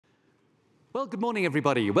Well, good morning,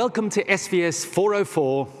 everybody. Welcome to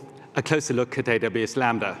SVS404, a closer look at AWS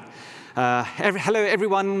Lambda. Hello,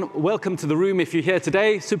 everyone. Welcome to the room if you're here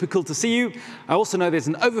today. Super cool to see you. I also know there's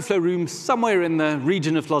an overflow room somewhere in the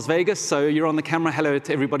region of Las Vegas, so you're on the camera. Hello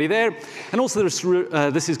to everybody there. And also,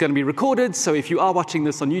 this is going to be recorded, so if you are watching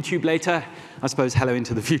this on YouTube later, I suppose hello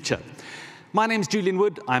into the future. My name's Julian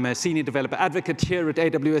Wood. I'm a senior developer advocate here at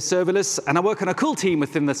AWS Serverless, and I work on a cool team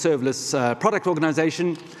within the Serverless product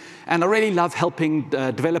organization. And I really love helping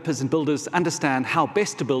developers and builders understand how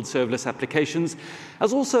best to build serverless applications,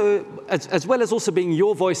 as well as also being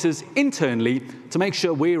your voices internally to make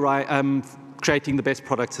sure we're creating the best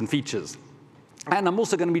products and features. And I'm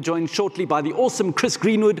also going to be joined shortly by the awesome Chris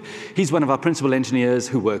Greenwood. He's one of our principal engineers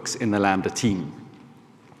who works in the Lambda team.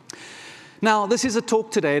 Now, this is a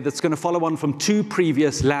talk today that's going to follow on from two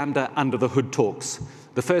previous Lambda Under the Hood talks.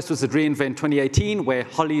 The first was at reInvent 2018, where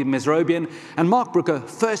Holly Mesrobian and Mark Brooker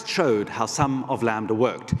first showed how some of Lambda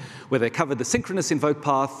worked, where they covered the synchronous invoke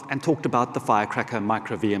path and talked about the Firecracker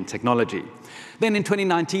micro-VM technology. Then in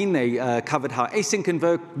 2019, they covered how async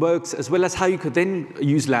invoke works, as well as how you could then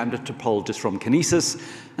use Lambda to poll just from Kinesis,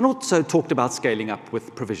 and also talked about scaling up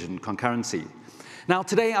with provisioned concurrency. Now,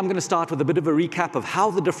 today, I'm going to start with a bit of a recap of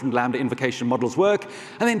how the different Lambda invocation models work,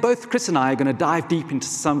 and then both Chris and I are going to dive deep into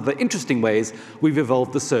some of the interesting ways we've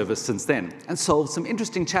evolved the service since then, and solve some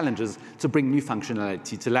interesting challenges to bring new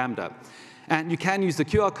functionality to Lambda. And you can use the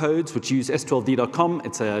QR codes, which use s12d.com,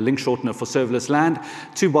 it's a link shortener for Serverless Land,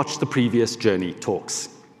 to watch the previous journey talks.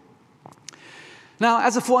 Now,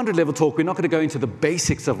 as a 400-level talk, we're not going to go into the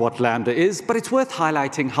basics of what Lambda is, but it's worth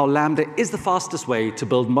highlighting how Lambda is the fastest way to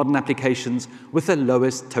build modern applications with the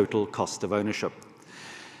lowest total cost of ownership.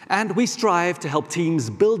 And we strive to help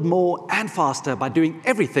teams build more and faster by doing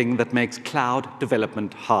everything that makes cloud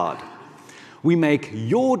development hard. We make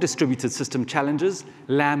your distributed system challenges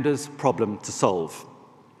Lambda's problem to solve.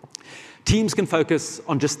 Teams can focus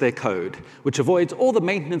on just their code, which avoids all the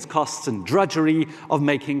maintenance costs and drudgery of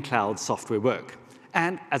making cloud software work.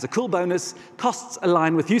 And as a cool bonus, costs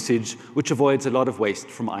align with usage, which avoids a lot of waste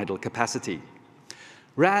from idle capacity.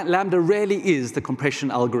 Lambda rarely is the compression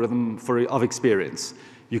algorithm of experience.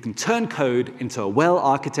 You can turn code into a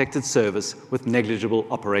well-architected service with negligible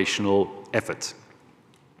operational effort.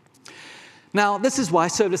 Now, this is why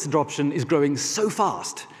serverless adoption is growing so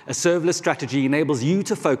fast. A serverless strategy enables you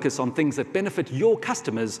to focus on things that benefit your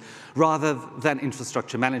customers rather than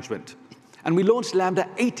infrastructure management. And we launched Lambda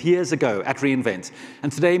 8 years ago at reInvent.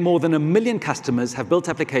 And today, more than 1 million customers have built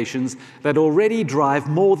applications that already drive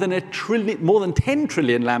more than 10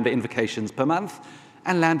 trillion Lambda invocations per month.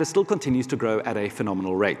 And Lambda still continues to grow at a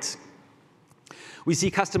phenomenal rate. We see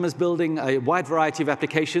customers building a wide variety of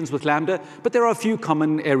applications with Lambda, but there are a few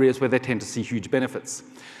common areas where they tend to see huge benefits.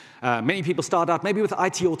 Many people start out maybe with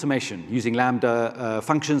IT automation, using Lambda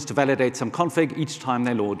functions to validate some config each time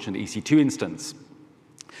they launch an EC2 instance.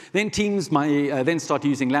 Then teams might then start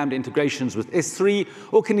using Lambda integrations with S3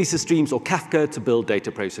 or Kinesis streams or Kafka to build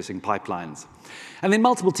data processing pipelines. And then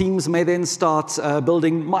multiple teams may then start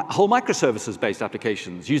building whole microservices-based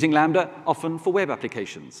applications, using Lambda often for web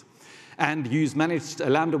applications, and use managed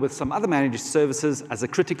Lambda with some other managed services as a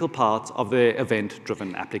critical part of their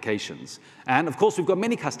event-driven applications. And of course, we've got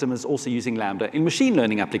many customers also using Lambda in machine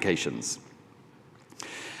learning applications.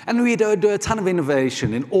 And we do a ton of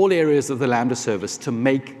innovation in all areas of the Lambda service to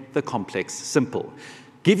make the complex simple.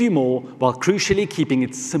 Give you more while crucially keeping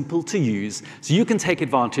it simple to use so you can take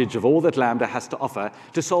advantage of all that Lambda has to offer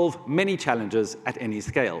to solve many challenges at any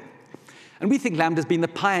scale. And we think Lambda's been the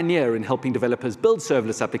pioneer in helping developers build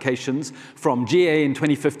serverless applications from GA in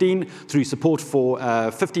 2015 through support for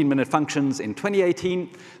 15-minute functions in 2018,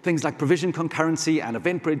 things like provision concurrency and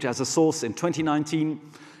Event Bridge as a source in 2019,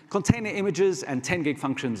 container images and 10-gig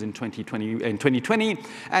functions in 2020,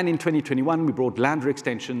 and in 2021, we brought Lambda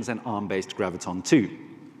extensions and ARM-based Graviton 2.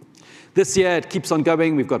 This year, it keeps on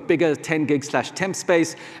going. We've got bigger 10-gig/temp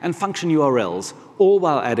space and function URLs, all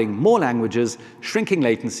while adding more languages, shrinking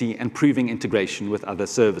latency, and proving integration with other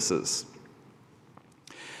services.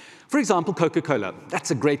 For example, Coca-Cola.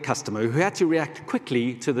 That's a great customer who had to react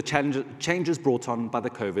quickly to the changes brought on by the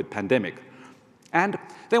COVID pandemic. And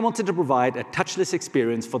they wanted to provide a touchless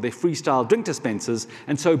experience for their freestyle drink dispensers,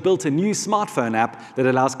 and so built a new smartphone app that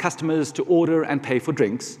allows customers to order and pay for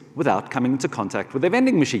drinks without coming into contact with their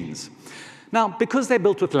vending machines. Now, because they're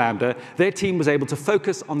built with Lambda, their team was able to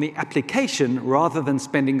focus on the application rather than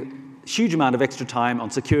spending a huge amount of extra time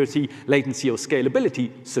on security, latency, or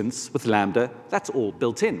scalability, since with Lambda, that's all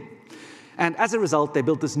built in. And as a result, they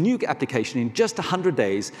built this new application in just 100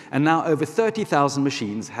 days, and now over 30,000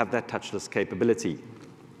 machines have that touchless capability.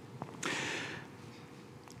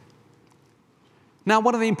 Now,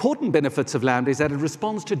 one of the important benefits of Lambda is that it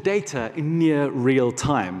responds to data in near real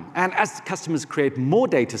time. And as customers create more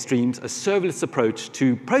data streams, a serverless approach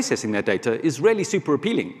to processing that data is really super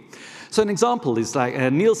appealing. So an example is like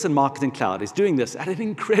Nielsen Marketing Cloud is doing this at an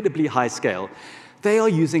incredibly high scale. They are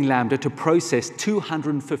using Lambda to process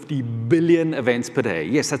 250 billion events per day.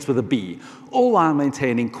 Yes, that's with a B, all while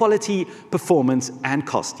maintaining quality, performance, and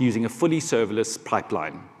cost using a fully serverless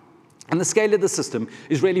pipeline. And the scale of the system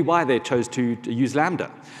is really why they chose to use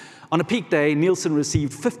Lambda. On a peak day, Nielsen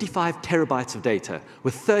received 55 terabytes of data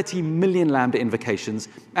with 30 million Lambda invocations,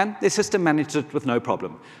 and their system managed it with no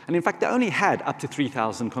problem. And in fact, they only had up to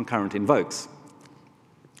 3,000 concurrent invokes.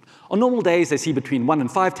 On normal days, they see between 1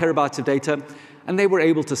 and 5 terabytes of data, and they were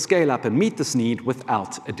able to scale up and meet this need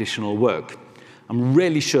without additional work. I'm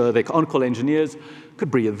really sure their on-call engineers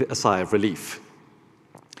could breathe a sigh of relief.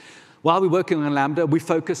 While we're working on Lambda, we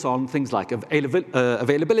focus on things like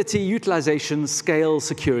availability, utilization, scale,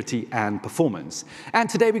 security, and performance. And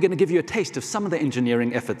today we're going to give you a taste of some of the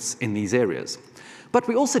engineering efforts in these areas. But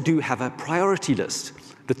we also do have a priority list.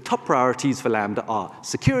 The top priorities for Lambda are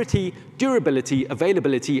security, durability,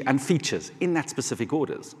 availability, and features in that specific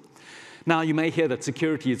orders. Now, you may hear that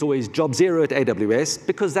security is always job zero at AWS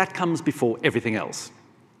because that comes before everything else.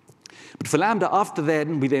 But for Lambda, after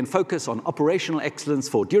then, we then focus on operational excellence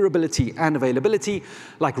for durability and availability,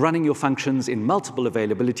 like running your functions in multiple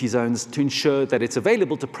availability zones to ensure that it's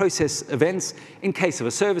available to process events in case of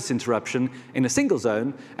a service interruption in a single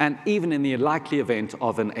zone, and even in the likely event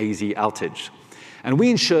of an AZ outage. And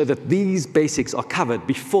we ensure that these basics are covered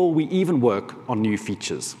before we even work on new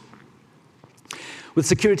features. With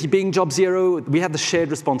security being job zero, we have the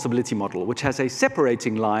shared responsibility model, which has a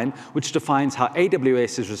separating line which defines how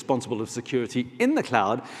AWS is responsible for security in the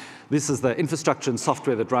cloud. This is the infrastructure and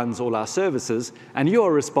software that runs all our services, and you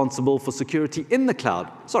are responsible for security in the cloud.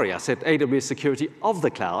 Sorry, I said AWS security of the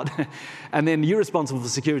cloud. And then you're responsible for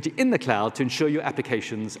security in the cloud to ensure your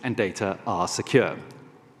applications and data are secure.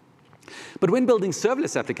 But when building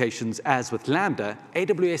serverless applications, as with Lambda,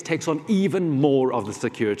 AWS takes on even more of the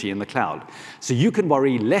security in the cloud. So you can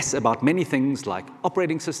worry less about many things like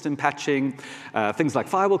operating system patching, things like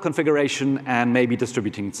firewall configuration, and maybe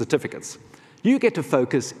distributing certificates. You get to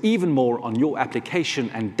focus even more on your application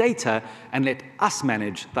and data and let us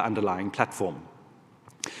manage the underlying platform.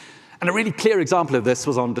 And a really clear example of this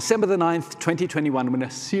was on December the 9th, 2021, when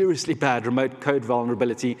a seriously bad remote code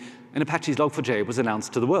vulnerability in Apache's Log4j was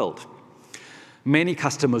announced to the world. Many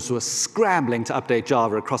customers were scrambling to update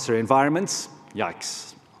Java across their environments.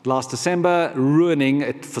 Yikes. Last December, ruining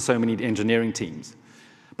it for so many engineering teams.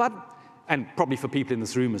 And probably for people in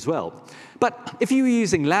this room as well. But if you were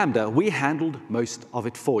using Lambda, we handled most of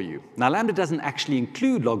it for you. Now, Lambda doesn't actually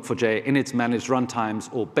include Log4j in its managed runtimes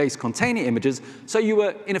or base container images, so you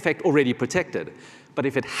were, in effect, already protected. But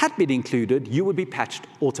if it had been included, you would be patched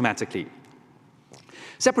automatically.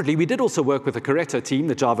 Separately, we did also work with the Corretto team,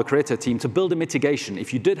 the Java Corretto team, to build a mitigation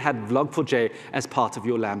if you did have Log4j as part of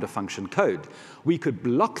your Lambda function code. We could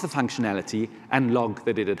block the functionality and log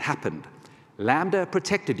that it had happened. Lambda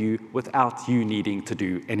protected you without you needing to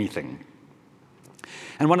do anything.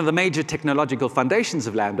 And one of the major technological foundations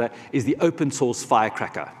of Lambda is the open source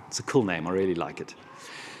Firecracker. It's a cool name, I really like it.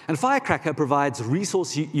 And Firecracker provides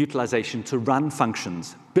resource utilization to run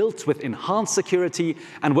functions built with enhanced security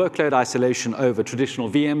and workload isolation over traditional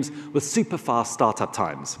VMs with super fast startup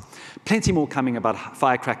times. Plenty more coming about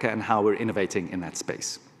Firecracker and how we're innovating in that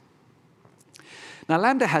space. Now,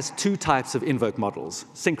 Lambda has two types of invoke models.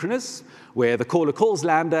 Synchronous, where the caller calls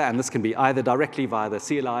Lambda, and this can be either directly via the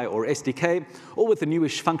CLI or SDK, or with the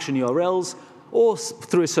newish function URLs, or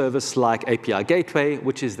through a service like API Gateway,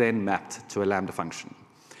 which is then mapped to a Lambda function.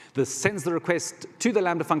 This sends the request to the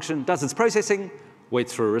Lambda function, does its processing,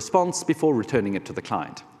 waits for a response before returning it to the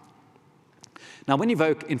client. Now, when you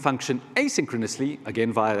invoke in function asynchronously,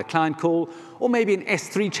 again via the client call, or maybe an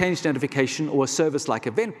S3 change notification or a service like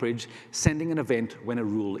EventBridge, sending an event when a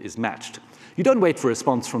rule is matched. You don't wait for a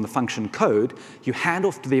response from the function code. You hand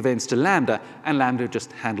off the events to Lambda, and Lambda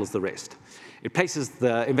just handles the rest. It places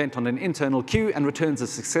the event on an internal queue and returns a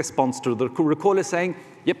success response to the recaller saying,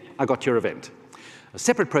 yep, I got your event. A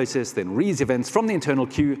separate process then reads events from the internal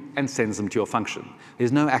queue and sends them to your function.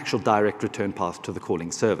 There's no actual direct return path to the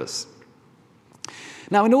calling service.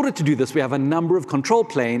 Now, in order to do this, we have a number of control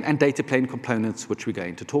plane and data plane components which we're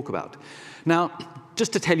going to talk about. Now,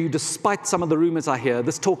 just to tell you, despite some of the rumors I hear,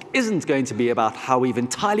 this talk isn't going to be about how we've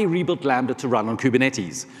entirely rebuilt Lambda to run on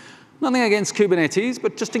Kubernetes. Nothing against Kubernetes,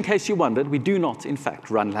 but just in case you wondered, we do not, in fact,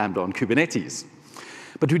 run Lambda on Kubernetes.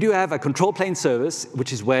 But we do have a control plane service,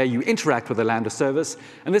 which is where you interact with the Lambda service.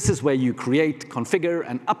 And this is where you create, configure,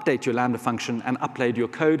 and update your Lambda function and upload your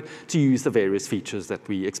code to use the various features that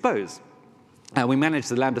we expose. We manage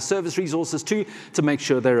the Lambda service resources, too, to make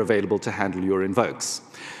sure they're available to handle your invokes.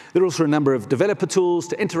 There are also a number of developer tools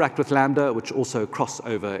to interact with Lambda, which also cross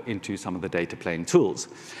over into some of the data plane tools.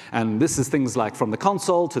 And this is things like from the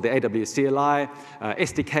console to the AWS CLI,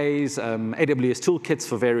 SDKs, AWS toolkits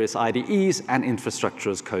for various IDEs, and infrastructure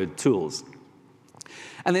as code tools.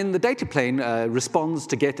 And then the data plane responds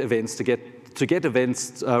to get events to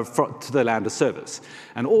the Lambda service.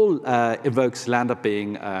 And all invokes land up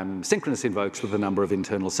being synchronous invokes with a number of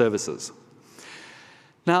internal services.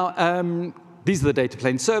 Now, these are the data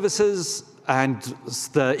plane services, and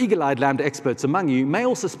the eagle-eyed Lambda experts among you may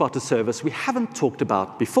also spot a service we haven't talked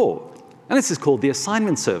about before. And this is called the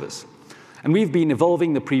assignment service. And we've been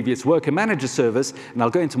evolving the previous worker manager service, and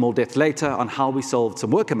I'll go into more depth later on how we solved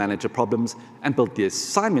some worker manager problems and built the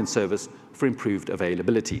assignment service for improved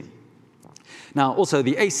availability. Now, also,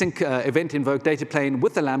 the async event invoke data plane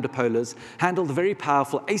with the Lambda polars handle the very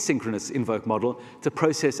powerful asynchronous invoke model to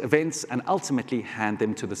process events and ultimately hand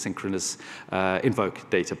them to the synchronous invoke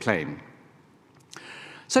data plane.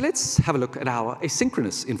 So let's have a look at how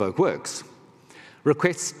asynchronous invoke works.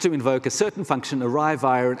 Requests to invoke a certain function arrive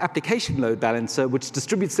via an application load balancer, which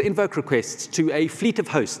distributes the invoke requests to a fleet of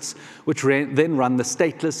hosts, which then run the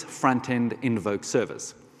stateless front-end invoke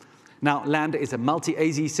service. Now, Lambda is a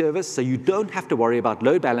multi-AZ service, so you don't have to worry about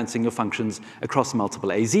load balancing your functions across multiple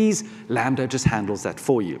AZs. Lambda just handles that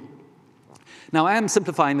for you. Now, I am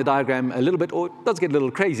simplifying the diagram a little bit, or it does get a little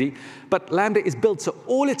crazy, but Lambda is built so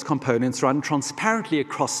all its components run transparently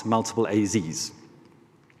across multiple AZs.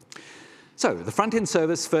 So the front-end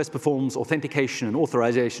service first performs authentication and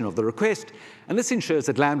authorization of the request, and this ensures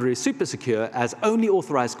that Lambda is super secure, as only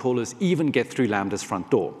authorized callers even get through Lambda's front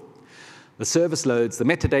door. The service loads the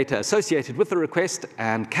metadata associated with the request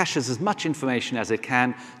and caches as much information as it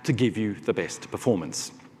can to give you the best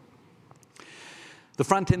performance. The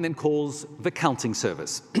front end then calls the counting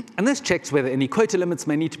service. And this checks whether any quota limits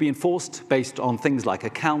may need to be enforced based on things like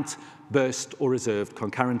account, burst, or reserved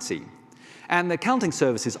concurrency. And the counting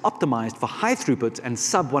service is optimized for high throughput and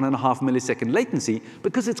sub 1.5 millisecond latency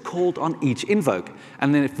because it's called on each invoke,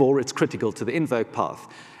 and therefore it's critical to the invoke path.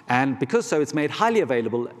 And because so, it's made highly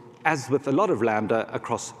available, as with a lot of Lambda,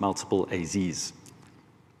 across multiple AZs.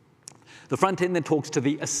 The front end then talks to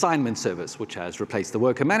the assignment service, which has replaced the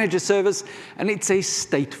worker manager service, and it's a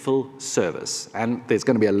stateful service. And there's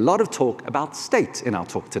going to be a lot of talk about state in our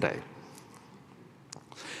talk today.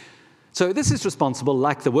 So this is responsible,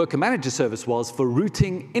 like the worker manager service was, for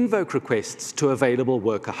routing invoke requests to available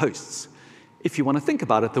worker hosts. If you want to think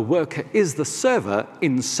about it, the worker is the server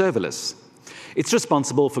in serverless. It's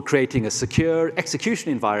responsible for creating a secure execution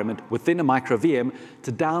environment within a micro VM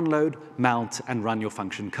to download, mount, and run your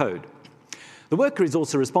function code. The worker is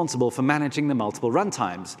also responsible for managing the multiple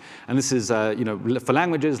runtimes. And this is for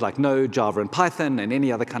languages like Node, Java, and Python, and any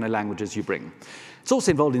other kind of languages you bring. It's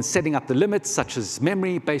also involved in setting up the limits, such as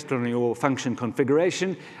memory, based on your function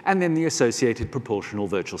configuration, and then the associated proportional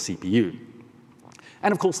virtual CPU.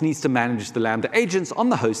 And of course, needs to manage the Lambda agents on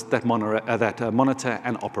the host that monitor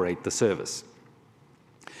and operate the service.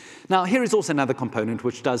 Now, here is also another component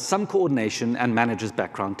which does some coordination and manages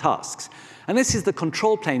background tasks. And this is the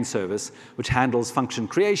control plane service, which handles function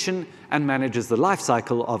creation and manages the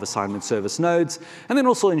lifecycle of assignment service nodes, and then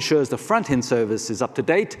also ensures the front-end service is up to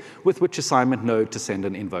date with which assignment node to send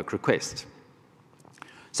an invoke request.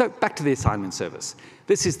 So back to the assignment service.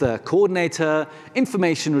 This is the coordinator,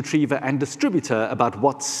 information retriever, and distributor about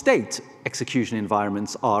what state execution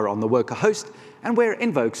environments are on the worker host and where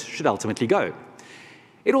invokes should ultimately go.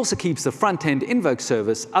 It also keeps the front-end invoke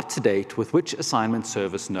service up to date with which assignment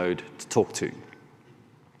service node to talk to.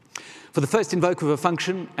 For the first invoke of a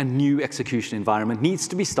function, a new execution environment needs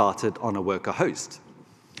to be started on a worker host.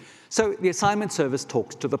 So the assignment service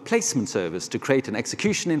talks to the placement service to create an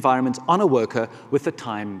execution environment on a worker with a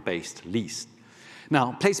time-based lease.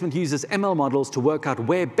 Now, placement uses ML models to work out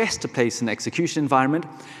where best to place an execution environment,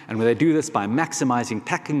 and they do this by maximizing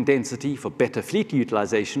packing density for better fleet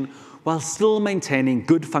utilization, while still maintaining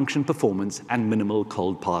good function performance and minimal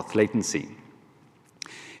cold path latency.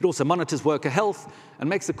 It also monitors worker health and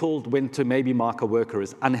makes a call when to maybe mark a worker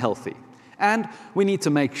as unhealthy. And we need to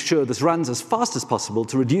make sure this runs as fast as possible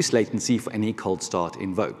to reduce latency for any cold start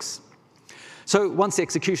invokes. So once the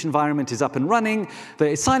execution environment is up and running,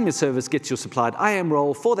 the assignment service gets your supplied IAM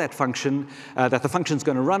role for that function that the function is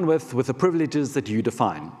going to run with the privileges that you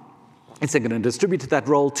define. It's then going to distribute that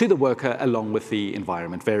role to the worker along with the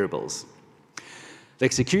environment variables. The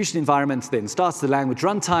execution environment then starts the language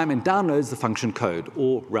runtime and downloads the function code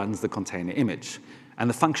or runs the container image. And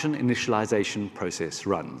the function initialization process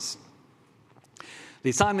runs. The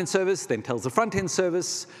assignment service then tells the front-end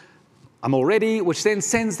service, I'm all ready, which then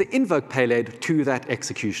sends the invoke payload to that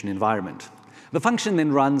execution environment. The function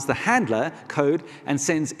then runs the handler code and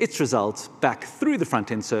sends its results back through the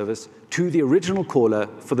front-end service to the original caller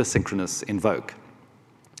for the synchronous invoke.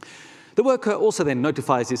 The worker also then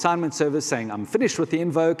notifies the assignment service saying, I'm finished with the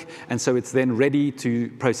invoke, and so it's then ready to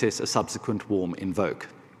process a subsequent warm invoke.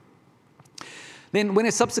 Then when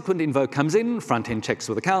a subsequent invoke comes in, front-end checks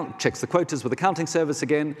the quotas with the counting service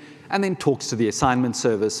again, and then talks to the assignment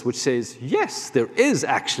service, which says, yes, there is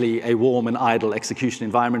actually a warm and idle execution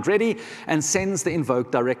environment ready, and sends the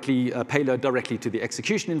invoke payload directly to the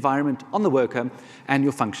execution environment on the worker, and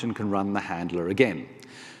your function can run the handler again.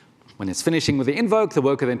 When it's finishing with the invoke, the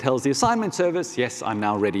worker then tells the assignment service, yes, I'm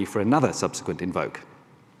now ready for another subsequent invoke.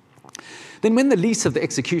 Then when the lease of the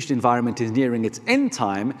execution environment is nearing its end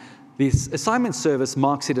time, the assignment service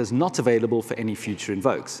marks it as not available for any future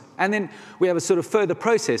invokes. And then we have a sort of further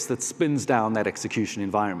process that spins down that execution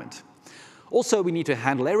environment. Also, we need to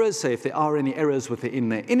handle errors. So if there are any errors in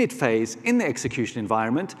the init phase in the execution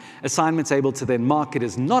environment, assignment's able to then mark it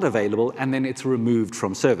as not available, and then it's removed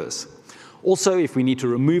from service. Also, if we need to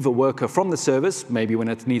remove a worker from the service, maybe when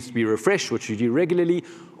it needs to be refreshed, which we do regularly,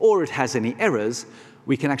 or it has any errors,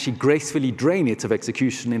 we can actually gracefully drain it of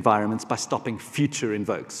execution environments by stopping future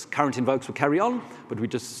invokes. Current invokes will carry on, but we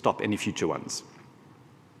just stop any future ones.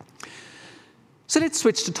 So let's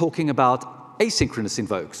switch to talking about asynchronous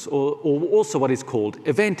invokes, or also what is called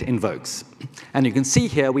event invokes. And you can see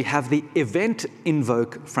here we have the event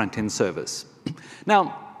invoke front-end service.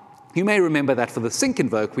 Now, you may remember that for the sync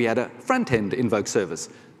invoke, we had a front-end invoke service.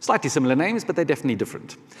 Slightly similar names, but they're definitely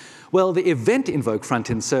different. Well, the event invoke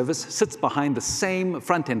front-end service sits behind the same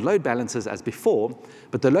front-end load balancers as before,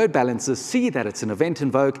 but the load balancers see that it's an event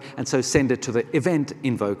invoke, and so send it to the event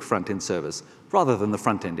invoke front-end service, rather than the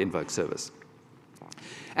front-end invoke service.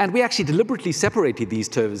 And we actually deliberately separated these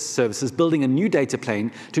services, building a new data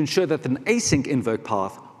plane to ensure that an async invoke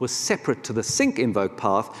path was separate to the sync invoke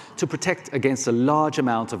path to protect against a large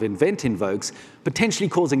amount of event invokes, potentially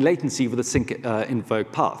causing latency with the sync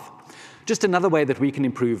invoke path. Just another way that we can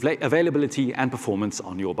improve availability and performance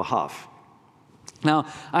on your behalf. Now,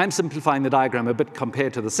 I'm simplifying the diagram a bit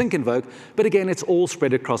compared to the sync invoke, but again, it's all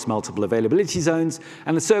spread across multiple availability zones,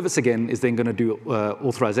 and the service, again, is then going to do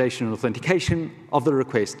authorization and authentication of the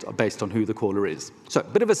request based on who the caller is. So, a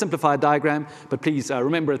bit of a simplified diagram, but please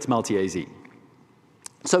remember it's multi-AZ.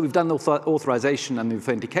 So we've done the authorization and the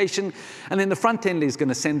authentication, and then the front end is going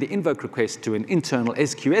to send the invoke request to an internal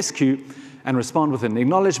SQS queue and respond with an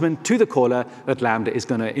acknowledgement to the caller that Lambda is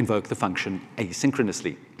going to invoke the function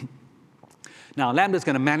asynchronously. Now, Lambda is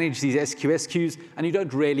going to manage these SQS queues, and you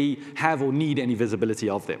don't really have or need any visibility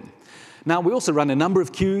of them. Now, we also run a number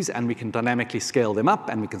of queues, and we can dynamically scale them up,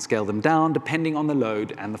 and we can scale them down, depending on the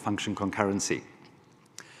load and the function concurrency.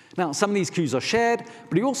 Now, some of these queues are shared,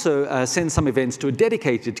 but we also send some events to a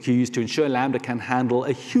dedicated queues to ensure Lambda can handle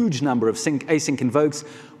a huge number of async invokes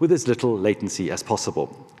with as little latency as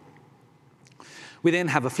possible. We then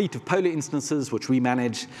have a fleet of Polar instances, which we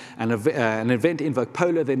manage, and an event invoke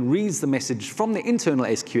Polar then reads the message from the internal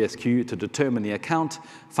SQS queue to determine the account,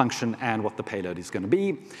 function, and what the payload is going to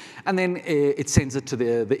be. And then it sends it to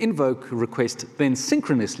the invoke request, then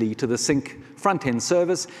synchronously to the sync front-end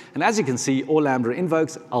service. And as you can see, all Lambda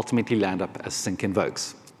invokes ultimately land up as sync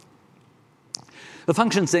invokes. The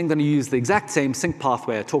function's then going to use the exact same sync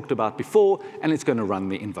pathway I talked about before, and it's going to run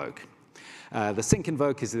the invoke. The sync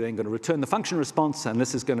invoke is then going to return the function response, and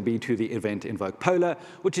this is going to be to the event invoke Polar,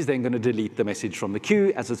 which is then going to delete the message from the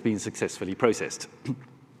queue as it's been successfully processed.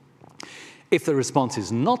 If the response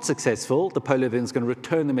is not successful, the Polar then is going to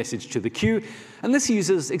return the message to the queue, and this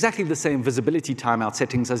uses exactly the same visibility timeout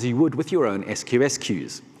settings as you would with your own SQS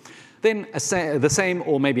queues. Then the same,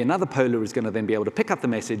 or maybe another Polar, is going to then be able to pick up the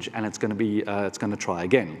message, and it's going to try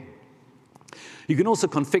again. You can also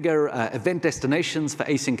configure event destinations for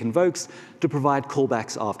async invokes to provide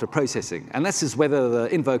callbacks after processing. And this is whether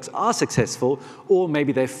the invokes are successful or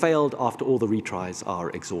maybe they've failed after all the retries are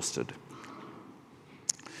exhausted.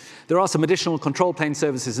 There are some additional control plane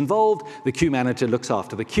services involved. The queue manager looks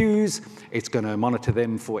after the queues. It's going to monitor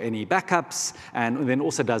them for any backups, and then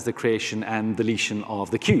also does the creation and deletion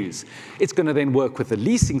of the queues. It's going to then work with the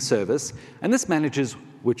leasing service, and this manages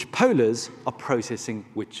which polars are processing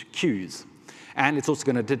which queues. And it's also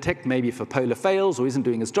going to detect maybe if a Polar fails or isn't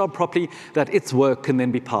doing its job properly, that its work can then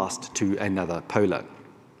be passed to another Polar.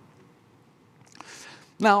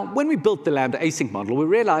 Now, when we built the Lambda async model, we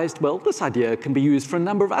realized, well, this idea can be used for a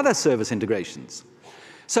number of other service integrations.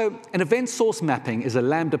 So an event source mapping is a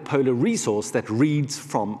Lambda polar resource that reads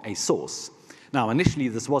from a source. Now, initially,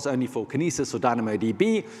 this was only for Kinesis or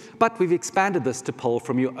DynamoDB, but we've expanded this to pull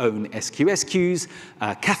from your own SQS queues,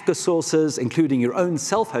 Kafka sources, including your own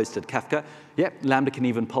self-hosted Kafka. Yep, Lambda can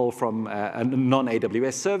even pull from a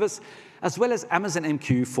non-AWS service, as well as Amazon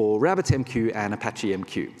MQ for RabbitMQ and Apache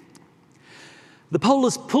MQ. The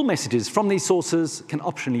pollers pull messages from these sources, can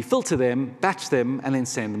optionally filter them, batch them, and then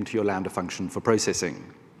send them to your Lambda function for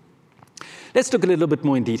processing. Let's look a little bit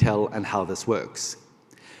more in detail on how this works.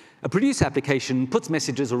 A produce application puts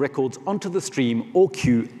messages or records onto the stream or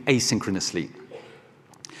queue asynchronously.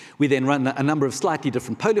 We then run a number of slightly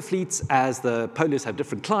different polar fleets, as the polars have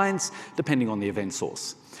different clients depending on the event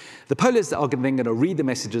source. The polars are then going to read the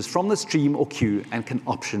messages from the stream or queue and can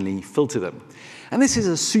optionally filter them. And this is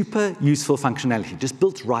a super useful functionality, just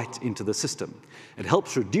built right into the system. It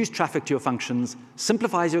helps reduce traffic to your functions,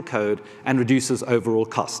 simplifies your code, and reduces overall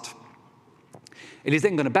cost. It is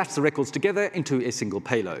then going to batch the records together into a single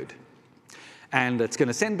payload. And it's going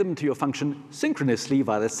to send them to your function synchronously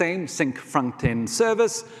via the same sync front-end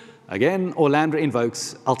service. Again, or Lambda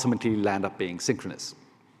invokes ultimately land up being synchronous.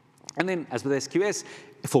 And then, as with SQS,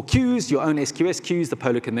 for queues, your own SQS queues, the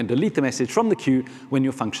polar can then delete the message from the queue when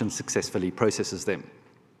your function successfully processes them.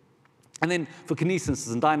 And then for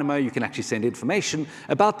Kinesis and Dynamo, you can actually send information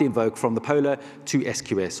about the invoke from the polar to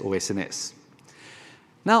SQS or SNS.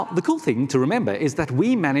 Now, the cool thing to remember is that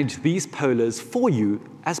we manage these polars for you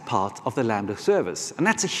as part of the Lambda service. And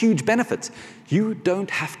that's a huge benefit. You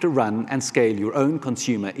don't have to run and scale your own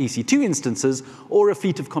consumer EC2 instances or a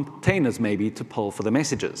fleet of containers maybe to poll for the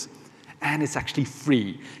messages. And it's actually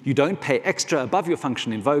free. You don't pay extra above your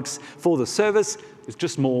function invokes for the service. It's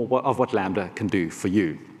just more of what Lambda can do for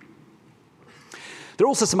you. There are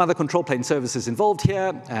also some other control plane services involved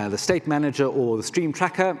here. The state manager or the stream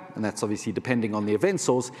tracker, and that's obviously depending on the event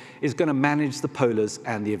source, is going to manage the polars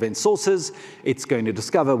and the event sources. It's going to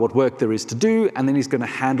discover what work there is to do, and then it's going to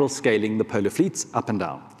handle scaling the polar fleets up and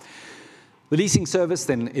down. The leasing service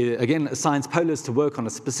then, again, assigns polars to work on a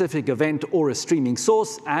specific event or a streaming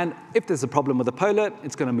source, and if there's a problem with a polar,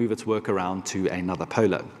 it's going to move its work around to another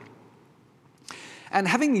polar. And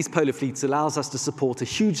having these polar fleets allows us to support a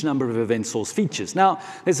huge number of event source features. Now,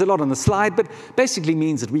 there's a lot on the slide, but basically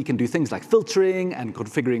means that we can do things like filtering and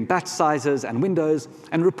configuring batch sizes and windows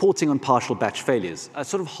and reporting on partial batch failures, a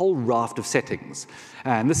sort of whole raft of settings.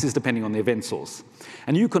 And this is depending on the event source.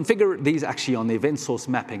 And you configure these actually on the event source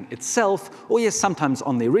mapping itself, or yes, sometimes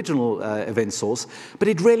on the original event source, but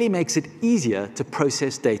it really makes it easier to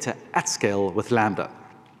process data at scale with Lambda.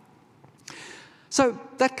 So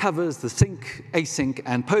that covers the sync, async,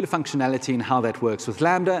 and polar functionality and how that works with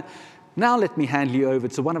Lambda. Now let me hand you over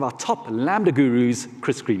to one of our top Lambda gurus,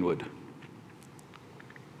 Chris Greenwood.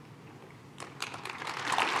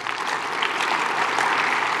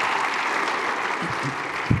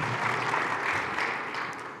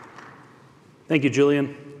 Thank you,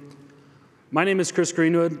 Julian. My name is Chris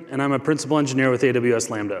Greenwood, and I'm a principal engineer with AWS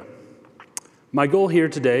Lambda. My goal here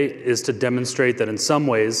today is to demonstrate that in some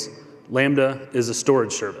ways, Lambda is a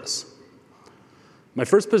storage service. My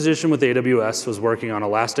first position with AWS was working on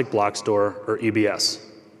Elastic Block Store, or EBS.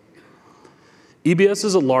 EBS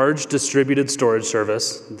is a large distributed storage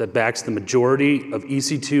service that backs the majority of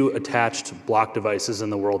EC2 attached block devices in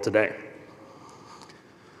the world today.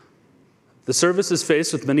 The service is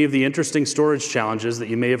faced with many of the interesting storage challenges that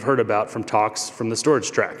you may have heard about from talks from the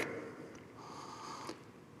storage track.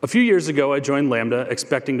 A few years ago, I joined Lambda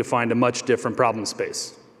expecting to find a much different problem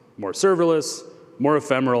space. More serverless, more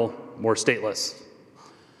ephemeral, more stateless.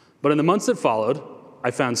 But in the months that followed,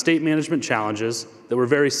 I found state management challenges that were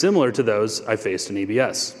very similar to those I faced in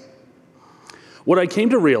EBS. What I came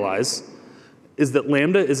to realize is that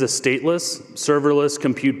Lambda is a stateless, serverless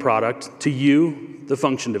compute product to you, the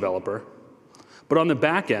function developer, but on the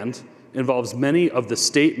back end involves many of the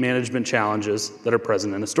state management challenges that are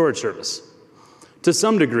present in a storage service. To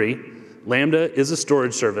some degree, Lambda is a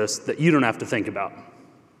storage service that you don't have to think about.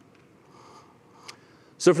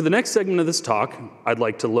 So for the next segment of this talk, I'd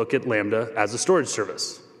like to look at Lambda as a storage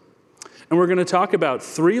service. And we're going to talk about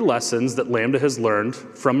 3 lessons that Lambda has learned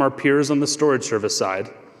from our peers on the storage service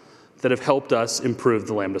side that have helped us improve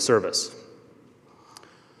the Lambda service.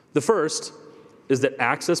 The first is that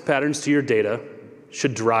access patterns to your data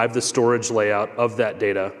should drive the storage layout of that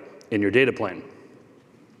data in your data plane.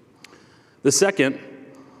 The second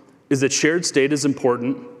is that shared state is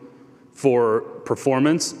important for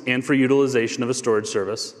performance and for utilization of a storage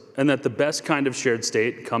service, and that the best kind of shared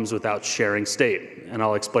state comes without sharing state. And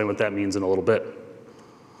I'll explain what that means in a little bit.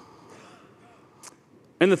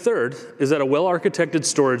 And the third is that a well-architected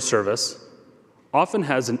storage service often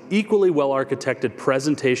has an equally well-architected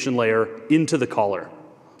presentation layer into the caller.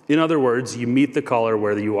 In other words, you meet the caller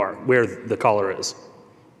where the caller is.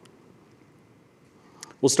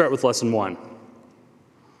 We'll start with lesson 1.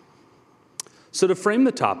 So to frame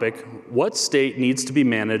the topic, what state needs to be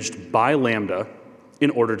managed by Lambda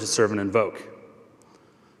in order to serve an invoke?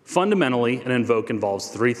 Fundamentally, an invoke involves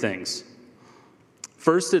 3 things.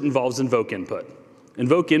 First, it involves invoke input.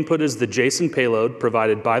 Invoke input is the JSON payload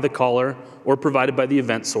provided by the caller or provided by the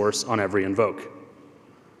event source on every invoke.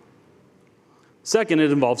 Second,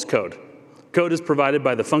 it involves code. Code is provided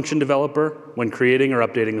by the function developer when creating or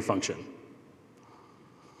updating the function.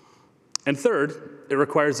 And third, it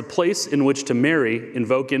requires a place in which to marry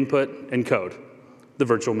invoke input and code, the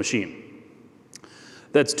virtual machine.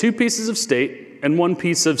 That's 2 pieces of state and 1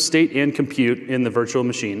 piece of state and compute in the virtual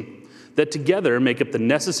machine that together make up the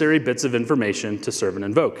necessary bits of information to serve an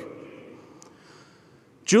invoke.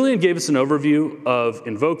 Julian gave us an overview of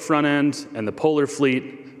invoke front end and the polar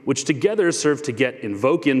fleet, which together serve to get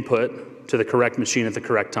invoke input to the correct machine at the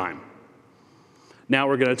correct time. Now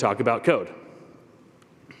we're going to talk about code.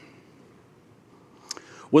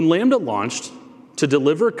 When Lambda launched, to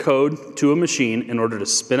deliver code to a machine in order to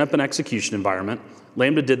spin up an execution environment,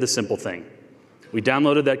 Lambda did the simple thing. We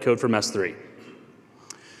downloaded that code from S3.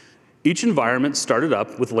 Each environment started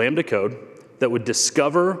up with Lambda code that would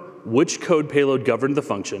discover which code payload governed the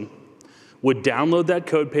function, would download that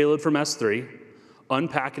code payload from S3,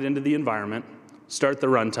 unpack it into the environment, start the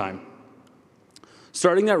runtime.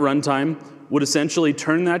 Starting that runtime would essentially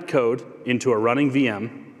turn that code into a running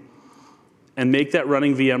VM and make that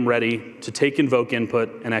running VM ready to take invoke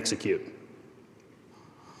input and execute.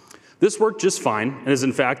 This worked just fine and is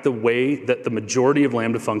in fact the way that the majority of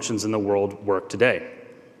Lambda functions in the world work today.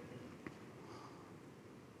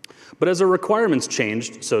 But as our requirements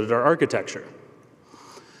changed, so did our architecture.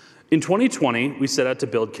 In 2020, we set out to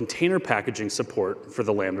build container packaging support for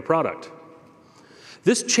the Lambda product.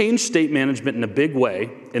 This changed state management in a big way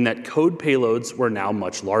in that code payloads were now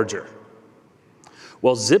much larger.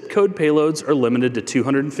 While zip code payloads are limited to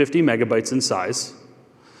 250 megabytes in size,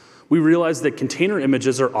 we realized that container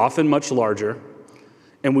images are often much larger,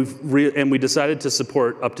 and we decided to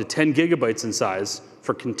support up to 10 gigabytes in size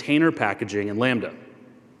for container packaging in Lambda.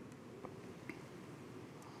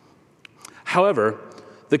 However,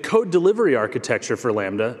 the code delivery architecture for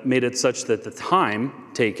Lambda made it such that the time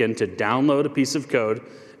taken to download a piece of code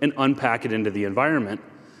and unpack it into the environment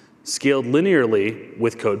scaled linearly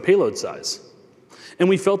with code payload size. And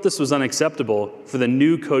we felt this was unacceptable for the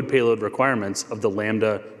new code payload requirements of the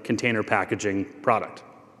Lambda container packaging product.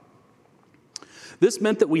 This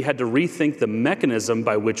meant that we had to rethink the mechanism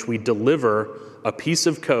by which we deliver a piece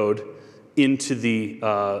of code into the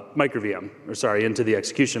into the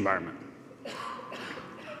execution environment.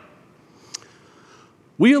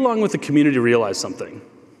 We, along with the community, realized something.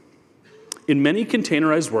 In many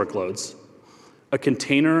containerized workloads, a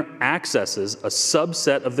container accesses a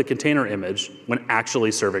subset of the container image when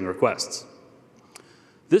actually serving requests.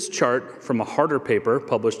 This chart from a harder paper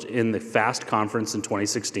published in the FAST conference in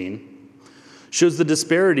 2016 shows the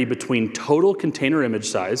disparity between total container image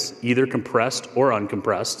size, either compressed or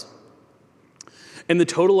uncompressed, and the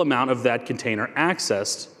total amount of that container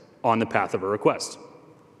accessed on the path of a request.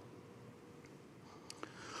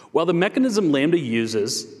 While the mechanism Lambda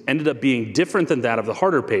uses ended up being different than that of the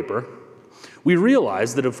harder paper, we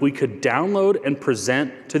realized that if we could download and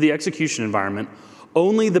present to the execution environment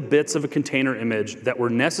only the bits of a container image that were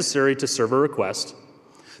necessary to serve a request,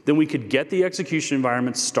 then we could get the execution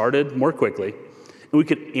environment started more quickly, and we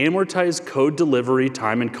could amortize code delivery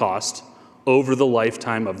time and cost over the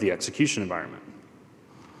lifetime of the execution environment.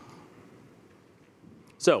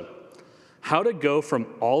 So, how to go from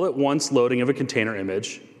all-at-once loading of a container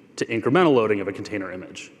image to incremental loading of a container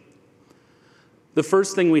image? The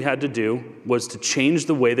first thing we had to do was to change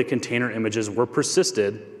the way the container images were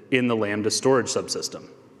persisted in the Lambda storage subsystem.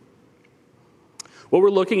 What we're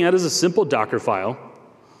looking at is a simple Docker file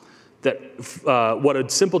that what a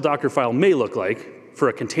simple Docker file may look like for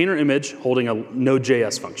a container image holding a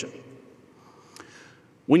Node.js function.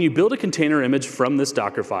 When you build a container image from this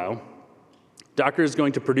Docker file, Docker is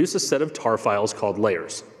going to produce a set of tar files called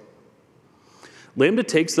layers. Lambda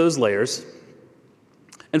takes those layers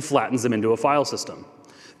and flattens them into a file system.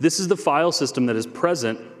 This is the file system that is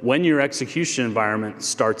present when your execution environment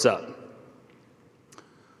starts up.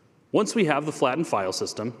 Once we have the flattened file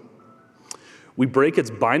system, we break its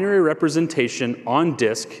binary representation on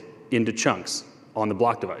disk into chunks on the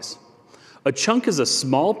block device. A chunk is a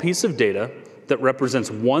small piece of data that represents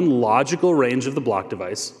one logical range of the block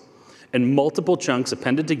device and multiple chunks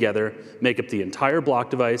appended together make up the entire block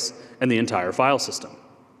device and the entire file system.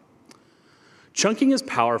 Chunking is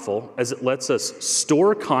powerful as it lets us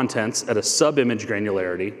store contents at a sub-image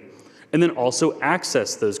granularity and then also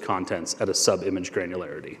access those contents at a sub-image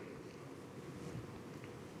granularity.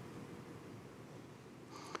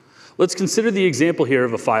 Let's consider the example here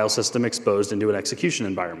of a file system exposed into an execution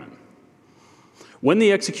environment. When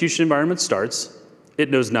the execution environment starts, it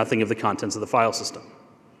knows nothing of the contents of the file system.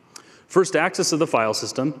 First access of the file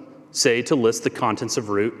system, say to list the contents of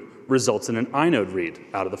root, results in an inode read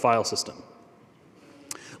out of the file system.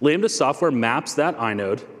 Lambda software maps that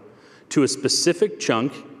inode to a specific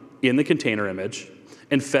chunk in the container image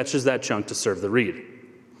and fetches that chunk to serve the read.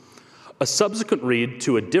 A subsequent read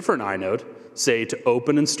to a different inode, say to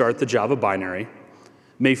open and start the Java binary,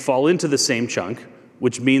 may fall into the same chunk,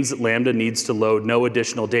 which means that Lambda needs to load no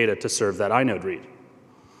additional data to serve that inode read.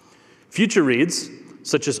 Future reads,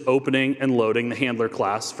 such as opening and loading the handler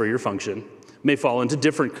class for your function, may fall into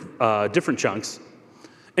different chunks,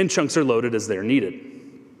 and chunks are loaded as they're needed.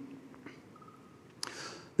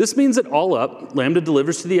 This means that all up, Lambda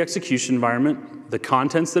delivers to the execution environment the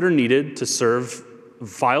contents that are needed to serve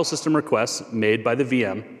file system requests made by the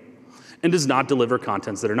VM, and does not deliver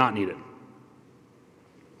contents that are not needed.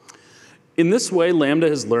 In this way, Lambda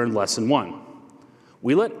has learned lesson one.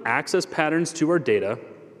 We let access patterns to our data,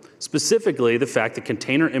 specifically the fact that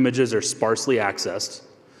container images are sparsely accessed,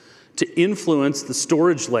 to influence the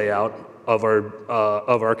storage layout of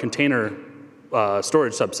our container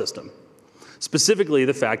storage subsystem. Specifically,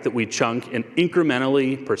 the fact that we chunk and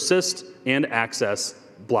incrementally persist and access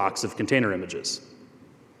blocks of container images.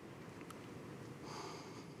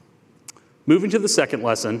 Moving to the second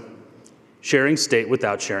lesson, sharing state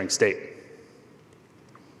without sharing state.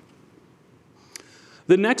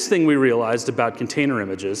 The next thing we realized about container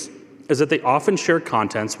images is that they often share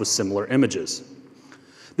contents with similar images.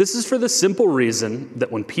 This is for the simple reason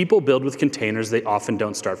that when people build with containers, they often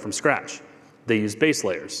don't start from scratch. They use base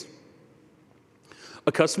layers.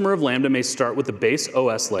 A customer of Lambda may start with the base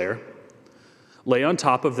OS layer, lay on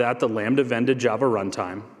top of that the Lambda vended Java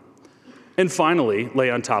runtime, and finally lay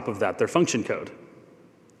on top of that their function code.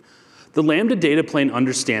 The Lambda data plane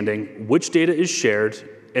understanding which data is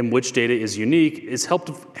shared and which data is unique is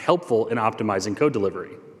helpful in optimizing code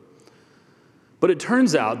delivery. But it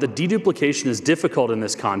turns out that deduplication is difficult in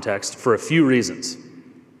this context for a few reasons.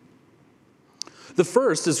 The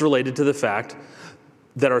first is related to the fact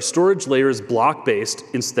that our storage layer is block-based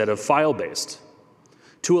instead of file-based.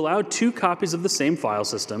 To allow two copies of the same file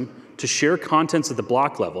system to share contents at the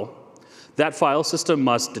block level, that file system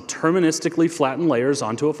must deterministically flatten layers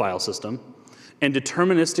onto a file system and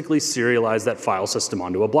deterministically serialize that file system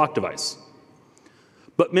onto a block device.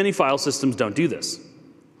 But many file systems don't do this.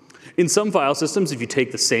 In some file systems, if you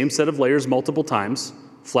take the same set of layers multiple times,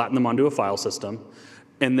 flatten them onto a file system,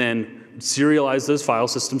 and then serialize those file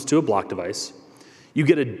systems to a block device, you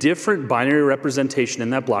get a different binary representation in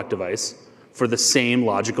that block device for the same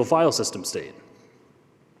logical file system state.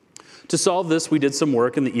 To solve this, we did some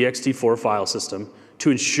work in the ext4 file system to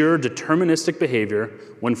ensure deterministic behavior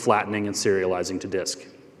when flattening and serializing to disk.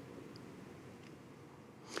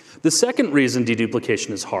 The second reason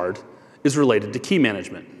deduplication is hard is related to key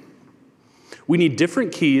management. We need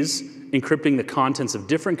different keys encrypting the contents of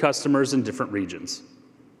different customers in different regions.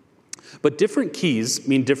 But different keys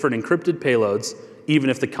mean different encrypted payloads even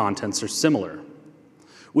if the contents are similar,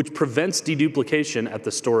 which prevents deduplication at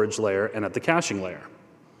the storage layer and at the caching layer.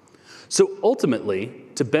 So ultimately,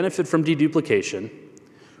 to benefit from deduplication,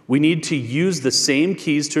 we need to use the same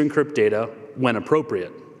keys to encrypt data when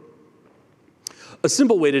appropriate. A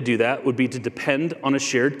simple way to do that would be to depend on a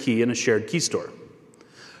shared key in a shared key store.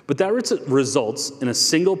 But that results in a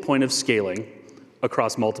single point of scaling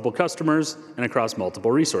across multiple customers and across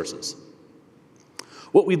multiple resources.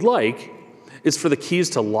 What we'd like is for the keys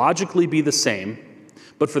to logically be the same,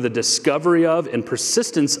 but for the discovery of and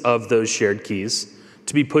persistence of those shared keys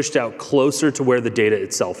to be pushed out closer to where the data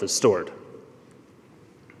itself is stored.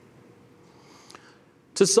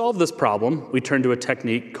 To solve this problem, we turn to a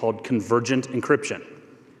technique called convergent encryption.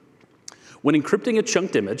 When encrypting a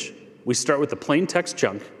chunked image, we start with the plain text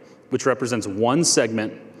chunk, which represents one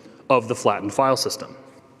segment of the flattened file system.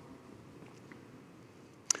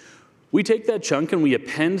 We take that chunk and we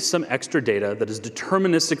append some extra data that is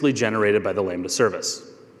deterministically generated by the Lambda service.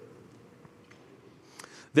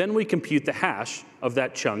 Then we compute the hash of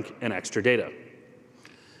that chunk and extra data.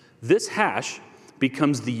 This hash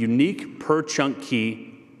becomes the unique per chunk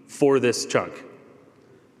key for this chunk.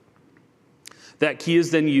 That key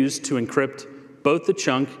is then used to encrypt both the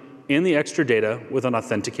chunk and the extra data with an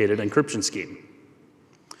authenticated encryption scheme.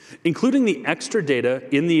 Including the extra data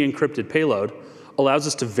in the encrypted payload allows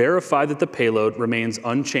us to verify that the payload remains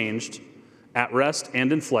unchanged at rest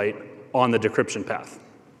and in flight on the decryption path.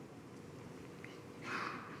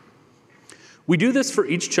 We do this for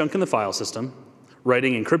each chunk in the file system,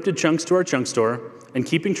 writing encrypted chunks to our chunk store and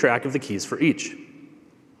keeping track of the keys for each.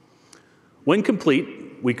 When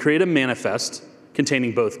complete, we create a manifest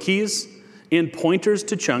containing both keys and pointers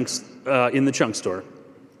to chunks in the chunk store.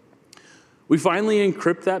 We finally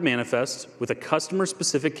encrypt that manifest with a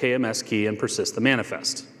customer-specific KMS key and persist the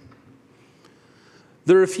manifest.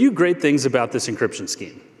 There are a few great things about this encryption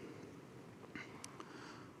scheme.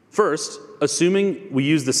 First, assuming we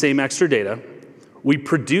use the same extra data, we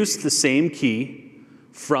produce the same key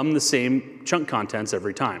from the same chunk contents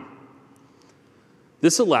every time.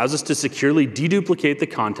 This allows us to securely deduplicate the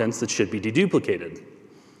contents that should be deduplicated.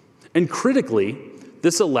 And critically,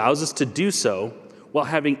 this allows us to do so while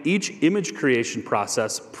having each image creation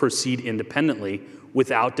process proceed independently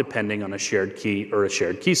without depending on a shared key or a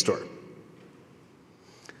shared key store.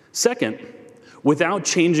 Second, without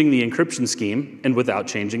changing the encryption scheme and without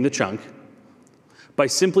changing the chunk, by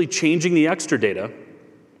simply changing the extra data,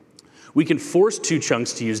 we can force two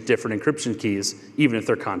chunks to use different encryption keys even if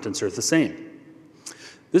their contents are the same.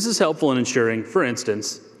 This is helpful in ensuring, for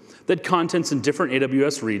instance, that contents in different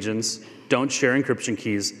AWS regions don't share encryption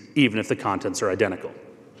keys even if the contents are identical.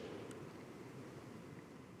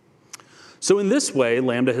 So in this way,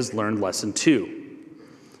 Lambda has learned lesson 2.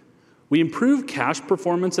 We improve cache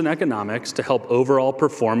performance and economics to help overall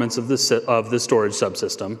performance of the storage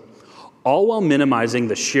subsystem, all while minimizing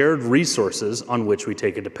the shared resources on which we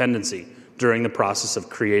take a dependency during the process of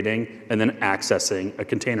creating and then accessing a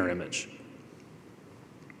container image.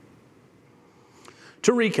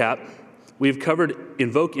 To recap, we've covered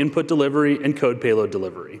invoke input delivery and code payload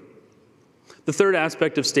delivery. The third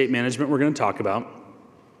aspect of state management we're going to talk about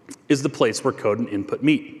is the place where code and input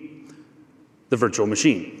meet, the virtual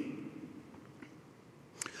machine.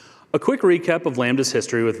 A quick recap of Lambda's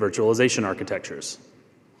history with virtualization architectures.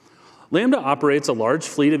 Lambda operates a large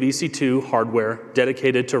fleet of EC2 hardware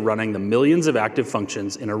dedicated to running the millions of active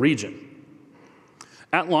functions in a region.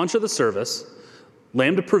 At launch of the service,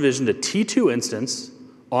 Lambda provisioned a T2 instance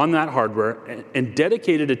on that hardware and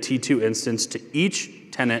dedicated a T2 instance to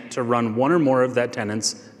each tenant to run one or more of that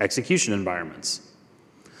tenant's execution environments.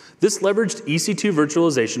 This leveraged EC2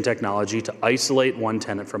 virtualization technology to isolate one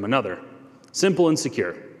tenant from another, simple and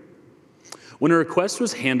secure. When a request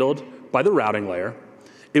was handled by the routing layer,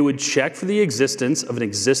 it would check for the existence of an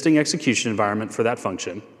existing execution environment for that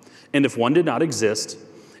function, and if one did not exist,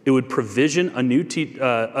 it would provision a new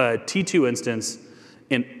T2 instance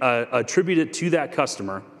and attribute it to that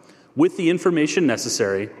customer with the information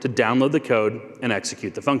necessary to download the code and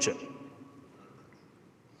execute the function.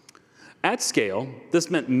 At scale,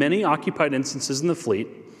 this meant many occupied instances in the fleet,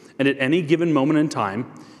 and at any given moment in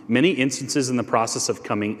time, many instances in the process of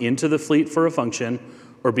coming into the fleet for a function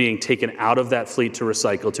or being taken out of that fleet to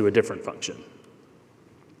recycle to a different function.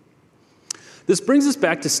 This brings us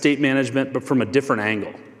back to state management, but from a different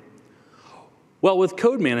angle. Well, with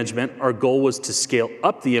code management, our goal was to scale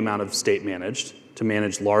up the amount of state managed to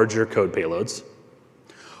manage larger code payloads.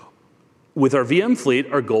 With our VM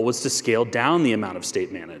fleet, our goal was to scale down the amount of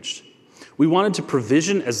state managed. We wanted to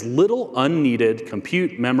provision as little unneeded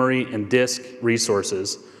compute, memory, and disk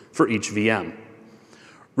resources for each VM.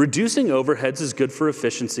 Reducing overheads is good for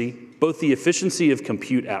efficiency, both the efficiency of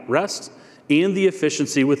compute at rest and the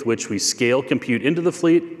efficiency with which we scale compute into the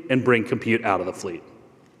fleet and bring compute out of the fleet.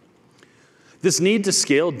 This need to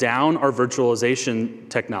scale down our virtualization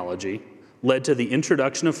technology led to the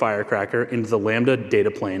introduction of Firecracker into the Lambda data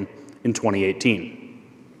plane in 2018.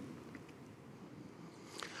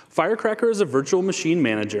 Firecracker is a virtual machine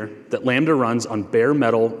manager that Lambda runs on bare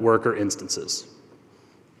metal worker instances.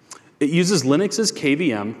 It uses Linux's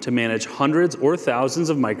KVM to manage hundreds or thousands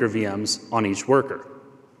of micro VMs on each worker.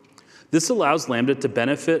 This allows Lambda to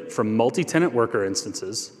benefit from multi-tenant worker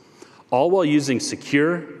instances, all while using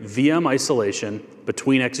secure VM isolation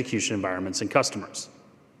between execution environments and customers.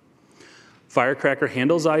 Firecracker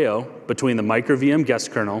handles I/O between the micro VM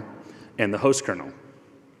guest kernel and the host kernel.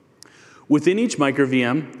 Within each micro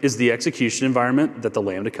VM is the execution environment that the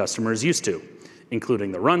Lambda customer is used to,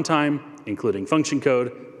 including the runtime, including function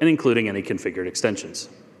code, and including any configured extensions.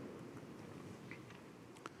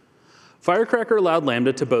 Firecracker allowed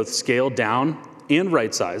Lambda to both scale down and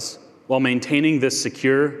right size while maintaining this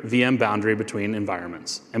secure VM boundary between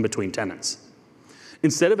environments and between tenants.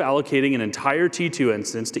 Instead of allocating an entire T2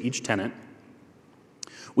 instance to each tenant,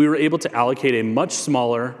 we were able to allocate a much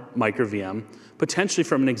smaller micro VM, potentially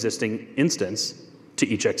from an existing instance, to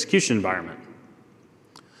each execution environment.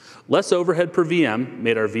 Less overhead per VM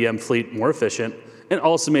made our VM fleet more efficient and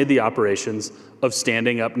also made the operations of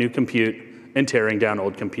standing up new compute and tearing down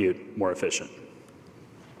old compute more efficient.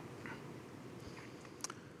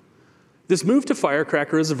 This move to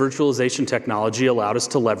Firecracker as a virtualization technology allowed us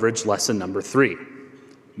to leverage lesson number 3,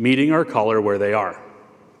 meeting our caller where they are.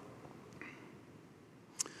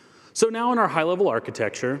 So now in our high-level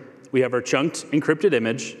architecture, we have our chunked encrypted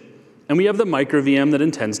image, and we have the micro VM that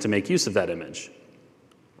intends to make use of that image.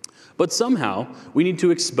 But somehow, we need to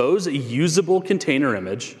expose a usable container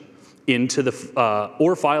image into the,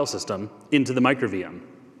 or file system into the micro VM.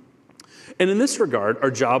 And in this regard, our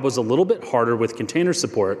job was a little bit harder with container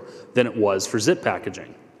support than it was for zip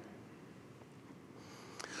packaging.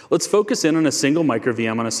 Let's focus in on a single micro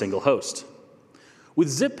VM on a single host. With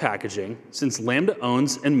zip packaging, since Lambda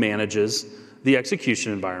owns and manages the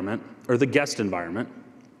execution environment, or the guest environment,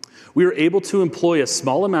 we are able to employ a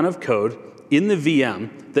small amount of code in the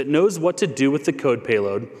VM that knows what to do with the code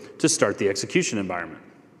payload to start the execution environment.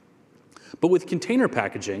 But with container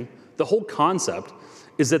packaging, the whole concept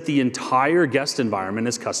is that the entire guest environment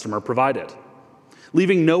is customer provided,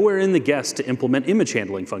 leaving nowhere in the guest to implement image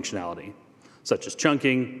handling functionality, such as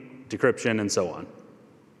chunking, decryption, and so on.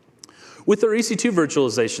 With our EC2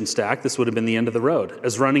 virtualization stack, this would have been the end of the road,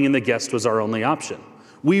 as running in the guest was our only option.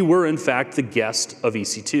 We were, in fact, the guest of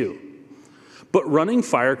EC2. But running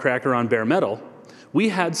Firecracker on bare metal, we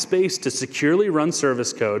had space to securely run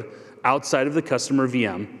service code outside of the customer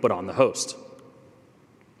VM, but on the host.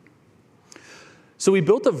 So we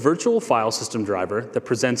built a virtual file system driver that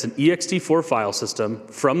presents an ext4 file system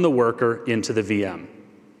from the worker into the VM.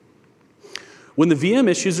 When the VM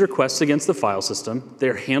issues requests against the file system, they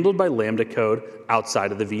are handled by Lambda code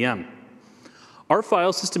outside of the VM. Our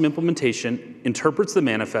file system implementation interprets the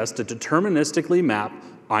manifest to deterministically map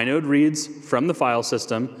inode reads from the file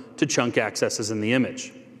system to chunk accesses in the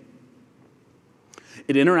image.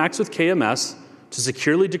 It interacts with KMS to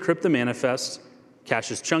securely decrypt the manifest,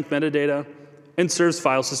 caches chunk metadata, and serves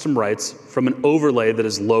file system writes from an overlay that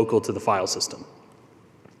is local to the file system.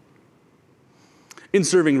 In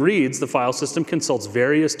serving reads, the file system consults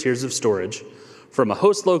various tiers of storage, from a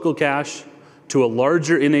host local cache to a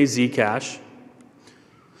larger NAZ cache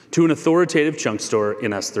to an authoritative chunk store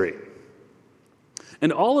in S3.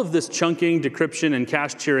 And all of this chunking, decryption, and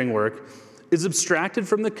cache tiering work is abstracted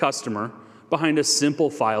from the customer behind a simple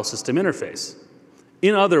file system interface.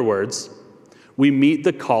 In other words, we meet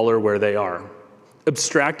the caller where they are,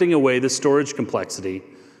 abstracting away the storage complexity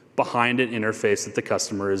behind an interface that the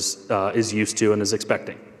customer is used to and is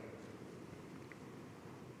expecting.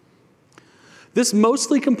 This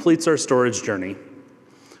mostly completes our storage journey,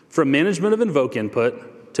 from management of invoke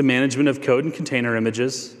input to management of code and container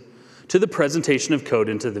images to the presentation of code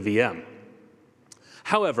into the VM.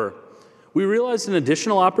 However, we realized an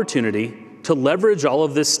additional opportunity to leverage all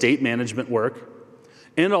of this state management work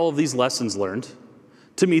and all of these lessons learned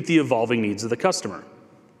to meet the evolving needs of the customer.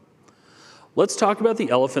 Let's talk about the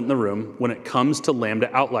elephant in the room when it comes to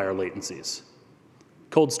Lambda outlier latencies: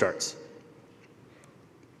 cold starts.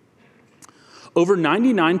 Over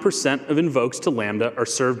 99% of invokes to Lambda are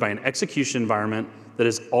served by an execution environment that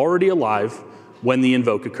is already alive when the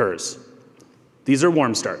invoke occurs. These are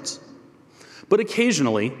warm starts. But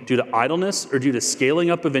occasionally, due to idleness or due to scaling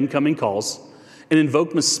up of incoming calls, an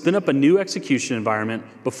invoke must spin up a new execution environment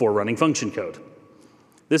before running function code.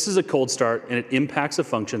 This is a cold start, and it impacts a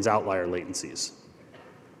function's outlier latencies.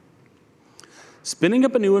 Spinning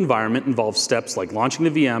up a new environment involves steps like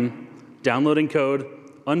launching the VM, downloading code,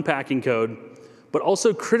 unpacking code, but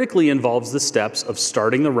also critically involves the steps of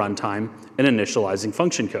starting the runtime and initializing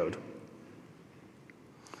function code.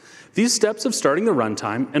 These steps of starting the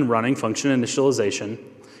runtime and running function initialization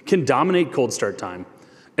can dominate cold start time,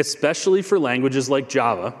 especially for languages like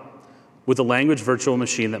Java, with a language virtual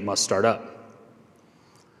machine that must start up.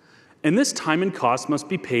 And this time and cost must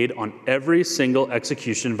be paid on every single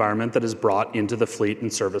execution environment that is brought into the fleet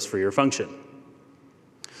and service for your function.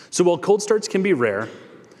 So while cold starts can be rare,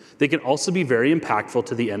 they can also be very impactful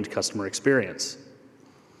to the end customer experience.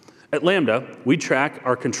 At Lambda, we track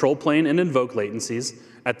our control plane and invoke latencies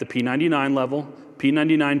at the P99 level,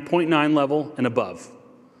 P99.9 level, and above.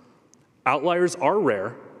 Outliers are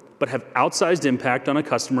rare, but have outsized impact on a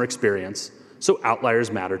customer experience, so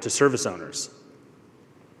outliers matter to service owners.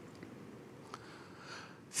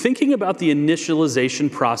 Thinking about the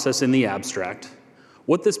initialization process in the abstract,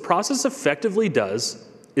 what this process effectively does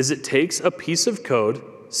is it takes a piece of code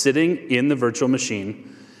sitting in the virtual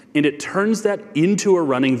machine, and it turns that into a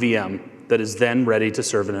running VM that is then ready to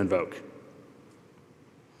serve an invoke.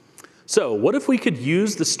 So what if we could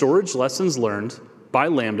use the storage lessons learned by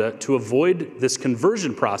Lambda to avoid this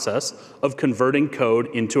conversion process of converting code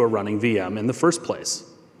into a running VM in the first place.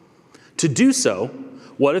 To do so,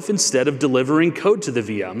 what if instead of delivering code to the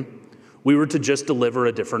VM, we were to just deliver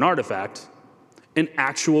a different artifact, an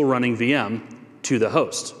actual running VM, to the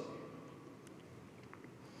host?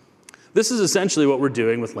 This is essentially what we're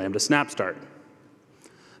doing with Lambda SnapStart.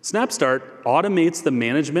 SnapStart automates the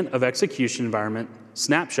management of execution environment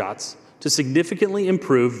snapshots to significantly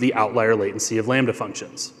improve the outlier latency of Lambda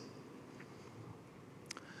functions.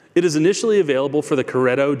 It is initially available for the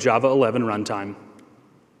Corretto Java 11 runtime,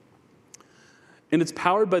 and it's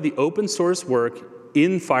powered by the open source work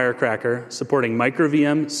in Firecracker supporting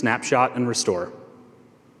microVM, snapshot, and restore.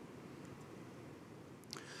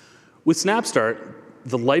 With SnapStart,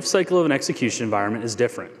 the lifecycle of an execution environment is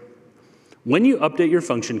different. When you update your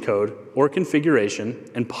function code or configuration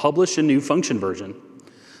and publish a new function version,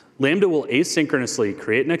 Lambda will asynchronously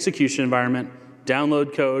create an execution environment,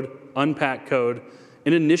 download code, unpack code,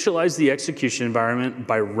 and initialize the execution environment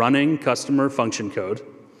by running customer function code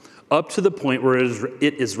up to the point where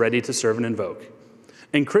it is ready to serve an invoke.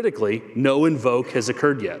 And critically, no invoke has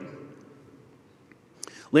occurred yet.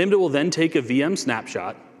 Lambda will then take a VM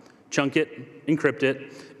snapshot, chunk it, encrypt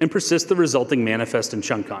it, and persist the resulting manifest and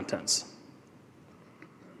chunk contents.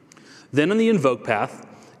 Then on the invoke path,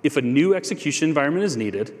 if a new execution environment is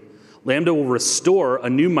needed, Lambda will restore a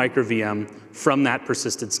new microVM from that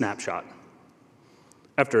persisted snapshot.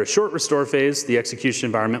 After a short restore phase, the execution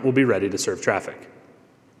environment will be ready to serve traffic.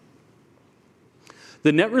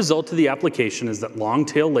 The net result of the application is that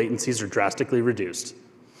long-tail latencies are drastically reduced,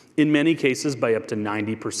 in many cases by up to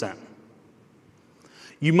 90%.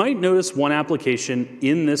 You might notice one application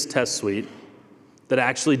in this test suite that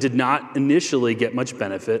actually did not initially get much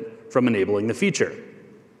benefit from enabling the feature.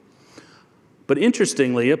 But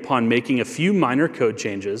interestingly, upon making a few minor code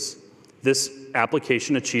changes, this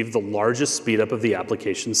application achieved the largest speedup of the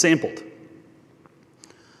application sampled.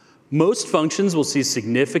 Most functions will see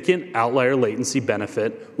significant outlier latency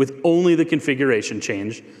benefit with only the configuration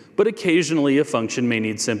change, but occasionally a function may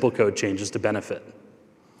need simple code changes to benefit.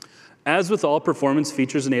 As with all performance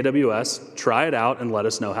features in AWS, try it out and let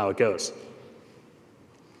us know how it goes.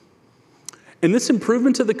 And this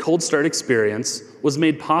improvement to the cold start experience was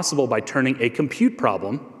made possible by turning a compute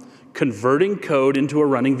problem, converting code into a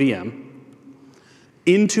running VM,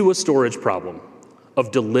 into a storage problem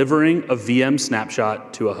of delivering a VM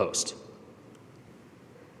snapshot to a host.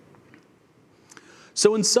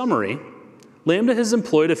 So in summary, Lambda has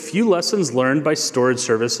employed a few lessons learned by storage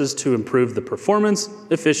services to improve the performance,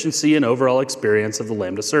 efficiency, and overall experience of the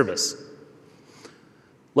Lambda service.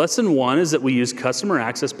 Lesson one is that we use customer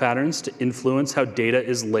access patterns to influence how data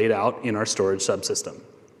is laid out in our storage subsystem.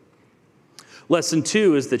 Lesson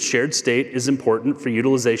two is that shared state is important for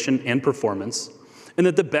utilization and performance, and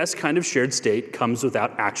that the best kind of shared state comes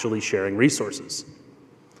without actually sharing resources.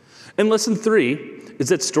 And lesson three is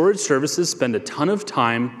that storage services spend a ton of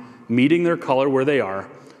time meeting their caller where they are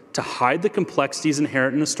to hide the complexities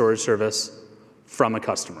inherent in a storage service from a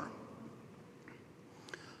customer.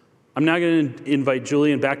 I'm now going to invite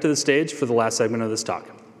Julian back to the stage for the last segment of this talk.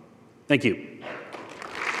 Thank you.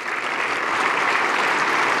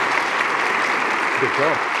 Good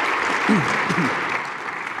job.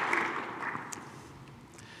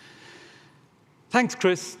 Thanks,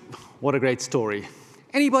 Chris. What a great story.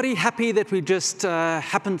 Anybody happy that we just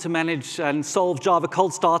happened to manage and solve Java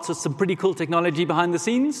cold starts with some pretty cool technology behind the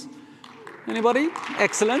scenes? Anybody?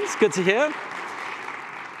 Excellent. Good to hear.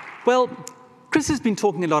 Well, Chris has been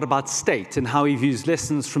talking a lot about state and how we've used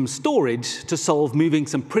lessons from storage to solve moving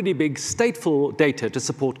some pretty big stateful data to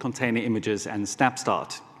support container images and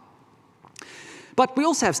SnapStart. But we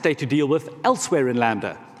also have state to deal with elsewhere in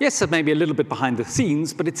Lambda. Yes, it may be a little bit behind the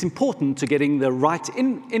scenes, but it's important to getting the right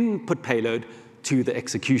input payload to the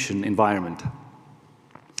execution environment.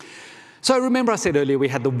 So remember I said earlier we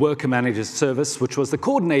had the worker manager service, which was the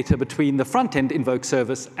coordinator between the front-end invoke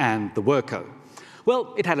service and the worker.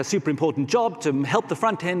 Well, it had a super important job to help the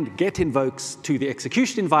front end get invokes to the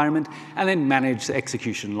execution environment and then manage the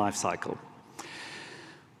execution lifecycle.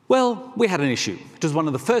 Well, we had an issue. It was one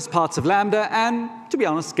of the first parts of Lambda and, to be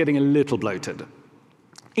honest, getting a little bloated.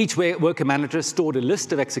 Each worker manager stored a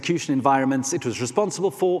list of execution environments it was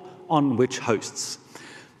responsible for on which hosts.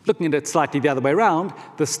 Looking at it slightly the other way around,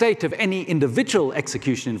 the state of any individual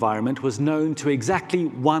execution environment was known to exactly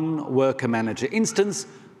one worker manager instance,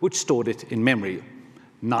 which stored it in memory.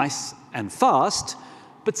 Nice and fast,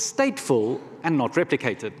 but stateful and not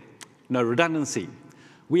replicated. No redundancy.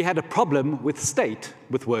 We had a problem with state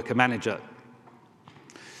with worker manager.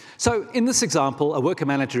 So in this example, a worker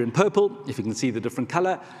manager in purple, if you can see the different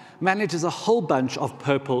color, manages a whole bunch of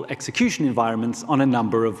purple execution environments on a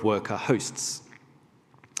number of worker hosts.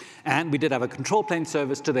 And we did have a control plane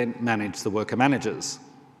service to then manage the worker managers.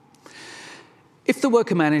 If the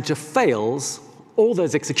worker manager fails, all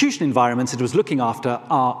those execution environments it was looking after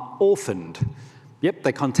are orphaned. Yep,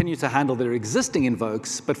 they continue to handle their existing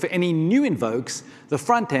invokes, but for any new invokes, the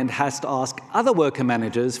front end has to ask other worker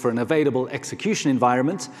managers for an available execution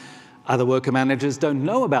environment. Other worker managers don't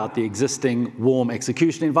know about the existing warm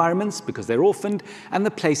execution environments because they're orphaned, and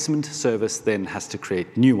the placement service then has to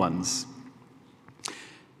create new ones.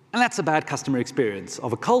 And that's a bad customer experience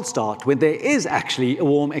of a cold start when there is actually a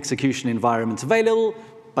warm execution environment available,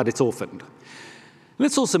 but it's orphaned.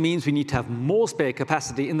 This also means we need to have more spare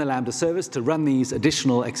capacity in the Lambda service to run these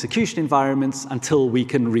additional execution environments until we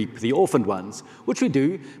can reap the orphaned ones, which we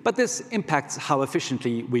do, but this impacts how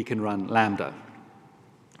efficiently we can run Lambda.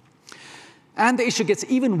 And the issue gets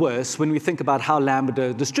even worse when we think about how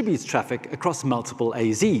Lambda distributes traffic across multiple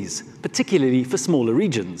AZs, particularly for smaller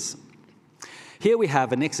regions. Here we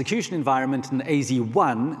have an execution environment in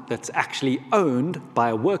AZ1 that's actually owned by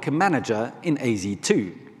a worker manager in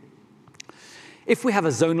AZ2. If we have a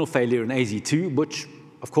zonal failure in AZ2, which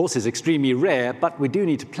of course is extremely rare, but we do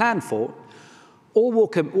need to plan for, all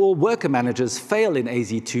worker managers fail in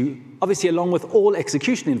AZ2, obviously along with all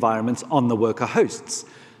execution environments on the worker hosts.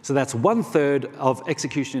 So that's 1/3 of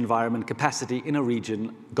execution environment capacity in a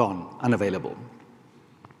region gone, unavailable.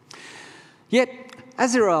 Yet,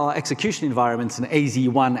 as there are execution environments in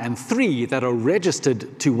AZ1 and 3 that are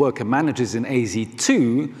registered to worker managers in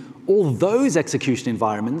AZ2, all those execution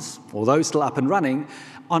environments, although still up and running,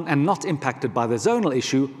 and not impacted by the zonal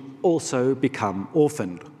issue, also become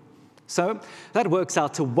orphaned. So that works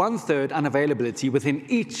out to 1/3 unavailability within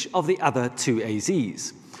each of the other 2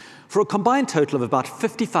 AZs, for a combined total of about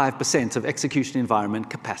 55% of execution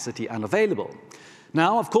environment capacity unavailable.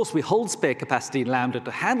 Now, of course, we hold spare capacity in Lambda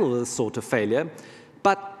to handle this sort of failure,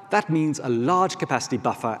 but that means a large capacity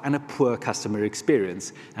buffer and a poor customer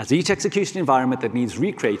experience, as each execution environment that needs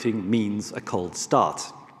recreating means a cold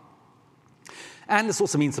start. And this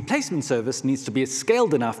also means the placement service needs to be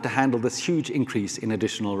scaled enough to handle this huge increase in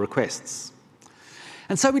additional requests.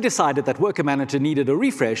 And so we decided that Worker Manager needed a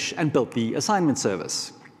refresh and built the assignment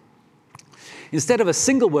service. Instead of a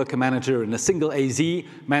single worker manager in a single AZ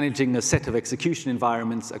managing a set of execution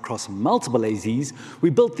environments across multiple AZs, we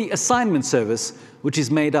built the assignment service, which is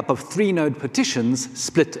made up of 3-node partitions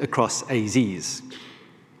split across AZs.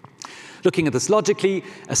 Looking at this logically,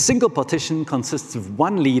 a single partition consists of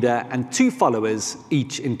 1 leader and 2 followers,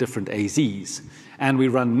 each in different AZs. And we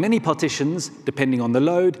run many partitions, depending on the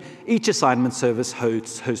load. Each assignment service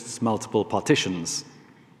hosts multiple partitions.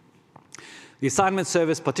 The assignment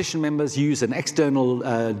service partition members use an external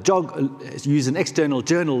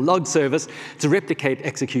journal log service to replicate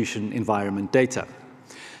execution environment data.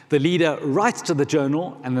 The leader writes to the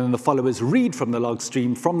journal, and then the followers read from the log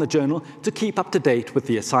stream from the journal to keep up to date with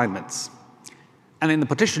the assignments. And then the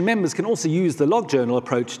partition members can also use the log journal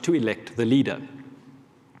approach to elect the leader.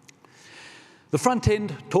 The front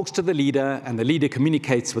end talks to the leader, and the leader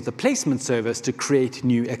communicates with the placement service to create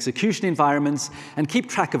new execution environments and keep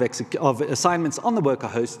track of assignments on the worker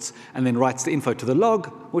hosts, and then writes the info to the log,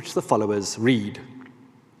 which the followers read.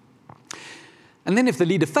 And then if the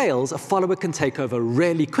leader fails, a follower can take over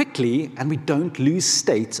really quickly, and we don't lose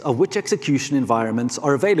state of which execution environments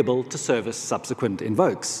are available to service subsequent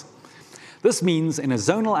invokes. This means in a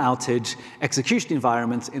zonal outage, execution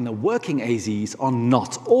environments in the working AZs are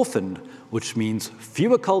not orphaned, which means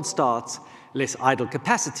fewer cold starts, less idle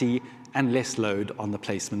capacity, and less load on the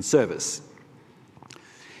placement service.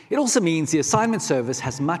 It also means the assignment service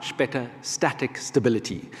has much better static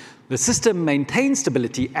stability. The system maintains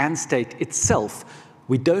stability and state itself.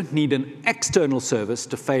 We don't need an external service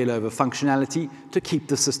to failover functionality to keep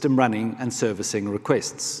the system running and servicing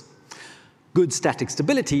requests. Good static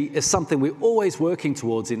stability is something we're always working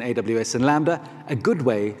towards in AWS and Lambda, a good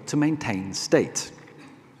way to maintain state.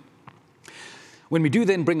 When we do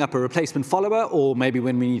then bring up a replacement follower, or maybe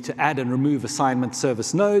when we need to add and remove assignment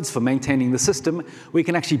service nodes for maintaining the system, we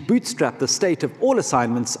can actually bootstrap the state of all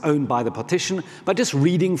assignments owned by the partition by just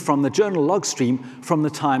reading from the journal log stream from the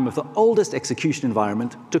time of the oldest execution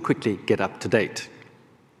environment to quickly get up to date.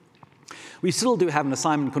 We still do have an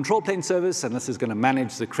assignment control plane service, and this is going to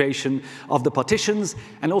manage the creation of the partitions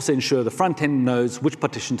and also ensure the front end knows which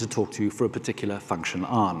partition to talk to for a particular function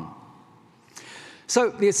on. So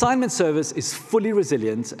the assignment service is fully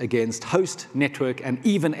resilient against host, network, and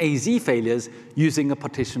even AZ failures using a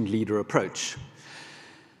partition leader approach.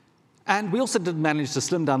 And we also did manage to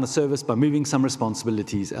slim down the service by moving some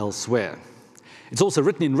responsibilities elsewhere. It's also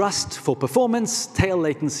written in Rust for performance, tail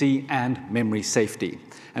latency, and memory safety.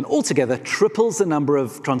 And altogether triples the number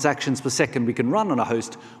of transactions per second we can run on a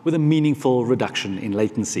host with a meaningful reduction in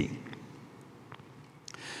latency.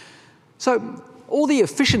 So all the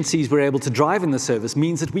efficiencies we're able to drive in the service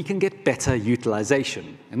means that we can get better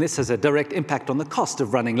utilization. And this has a direct impact on the cost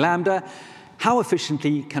of running Lambda. How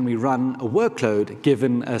efficiently can we run a workload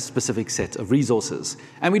given a specific set of resources?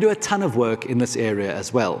 And we do a ton of work in this area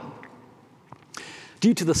as well.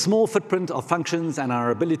 Due to the small footprint of functions and our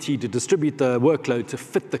ability to distribute the workload to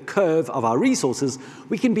fit the curve of our resources,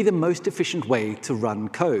 we can be the most efficient way to run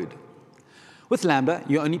code. With Lambda,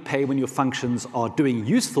 you only pay when your functions are doing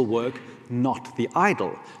useful work, not the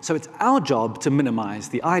idle. So it's our job to minimize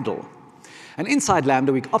the idle. And inside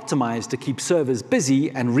Lambda, we optimize to keep servers busy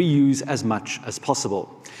and reuse as much as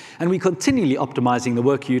possible. And we're continually optimizing the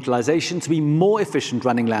worker utilization to be more efficient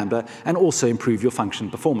running Lambda and also improve your function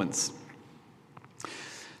performance.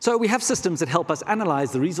 So we have systems that help us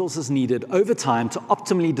analyze the resources needed over time to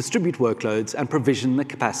optimally distribute workloads and provision the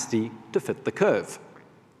capacity to fit the curve.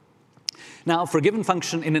 Now, for a given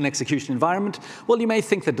function in an execution environment, well, you may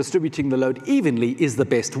think that distributing the load evenly is the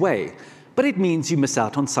best way, but it means you miss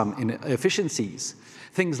out on some inefficiencies.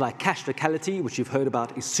 Things like cache locality, which you've heard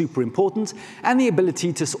about, is super important, and the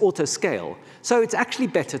ability to auto-scale. So it's actually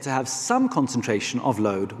better to have some concentration of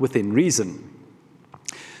load within reason.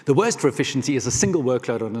 The worst for efficiency is a single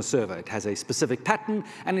workload on a server. It has a specific pattern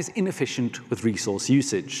and is inefficient with resource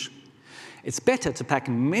usage. It's better to pack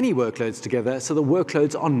many workloads together so the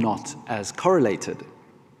workloads are not as correlated.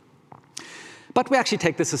 But we actually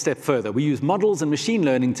take this a step further. We use models and machine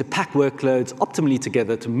learning to pack workloads optimally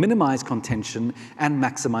together to minimize contention and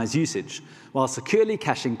maximize usage, while securely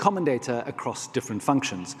caching common data across different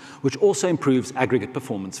functions, which also improves aggregate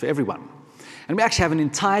performance for everyone. And we actually have an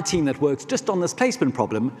entire team that works just on this placement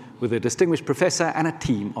problem with a distinguished professor and a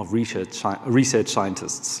team of research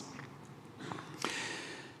scientists.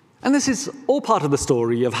 And this is all part of the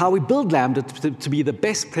story of how we build Lambda to be the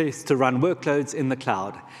best place to run workloads in the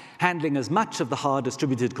cloud, handling as much of the hard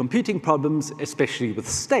distributed computing problems, especially with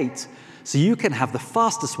state, so you can have the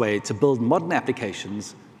fastest way to build modern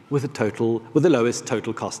applications with the lowest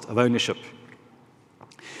total cost of ownership.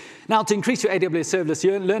 Now, to increase your AWS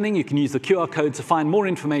serverless learning, you can use the QR code to find more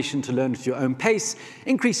information to learn at your own pace,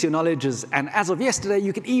 increase your knowledge, and as of yesterday,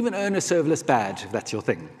 you can even earn a serverless badge if that's your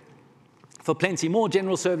thing. For plenty more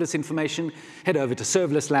general serverless information, head over to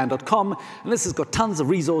serverlessland.com, and this has got tons of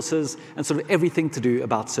resources and sort of everything to do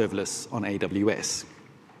about serverless on AWS.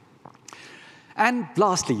 And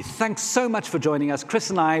lastly, thanks so much for joining us. Chris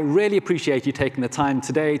and I really appreciate you taking the time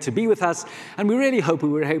today to be with us, and we really hope we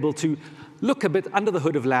were able to look a bit under the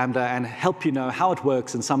hood of Lambda and help you know how it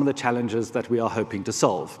works and some of the challenges that we are hoping to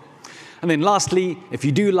solve. And then lastly, if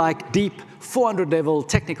you do like deep 400-level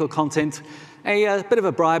technical content, a bit of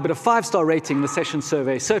a bribe, but a 5-star rating in the session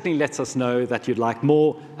survey certainly lets us know that you'd like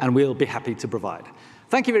more, and we'll be happy to provide.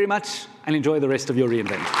 Thank you very much, and enjoy the rest of your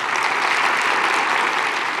reInvent.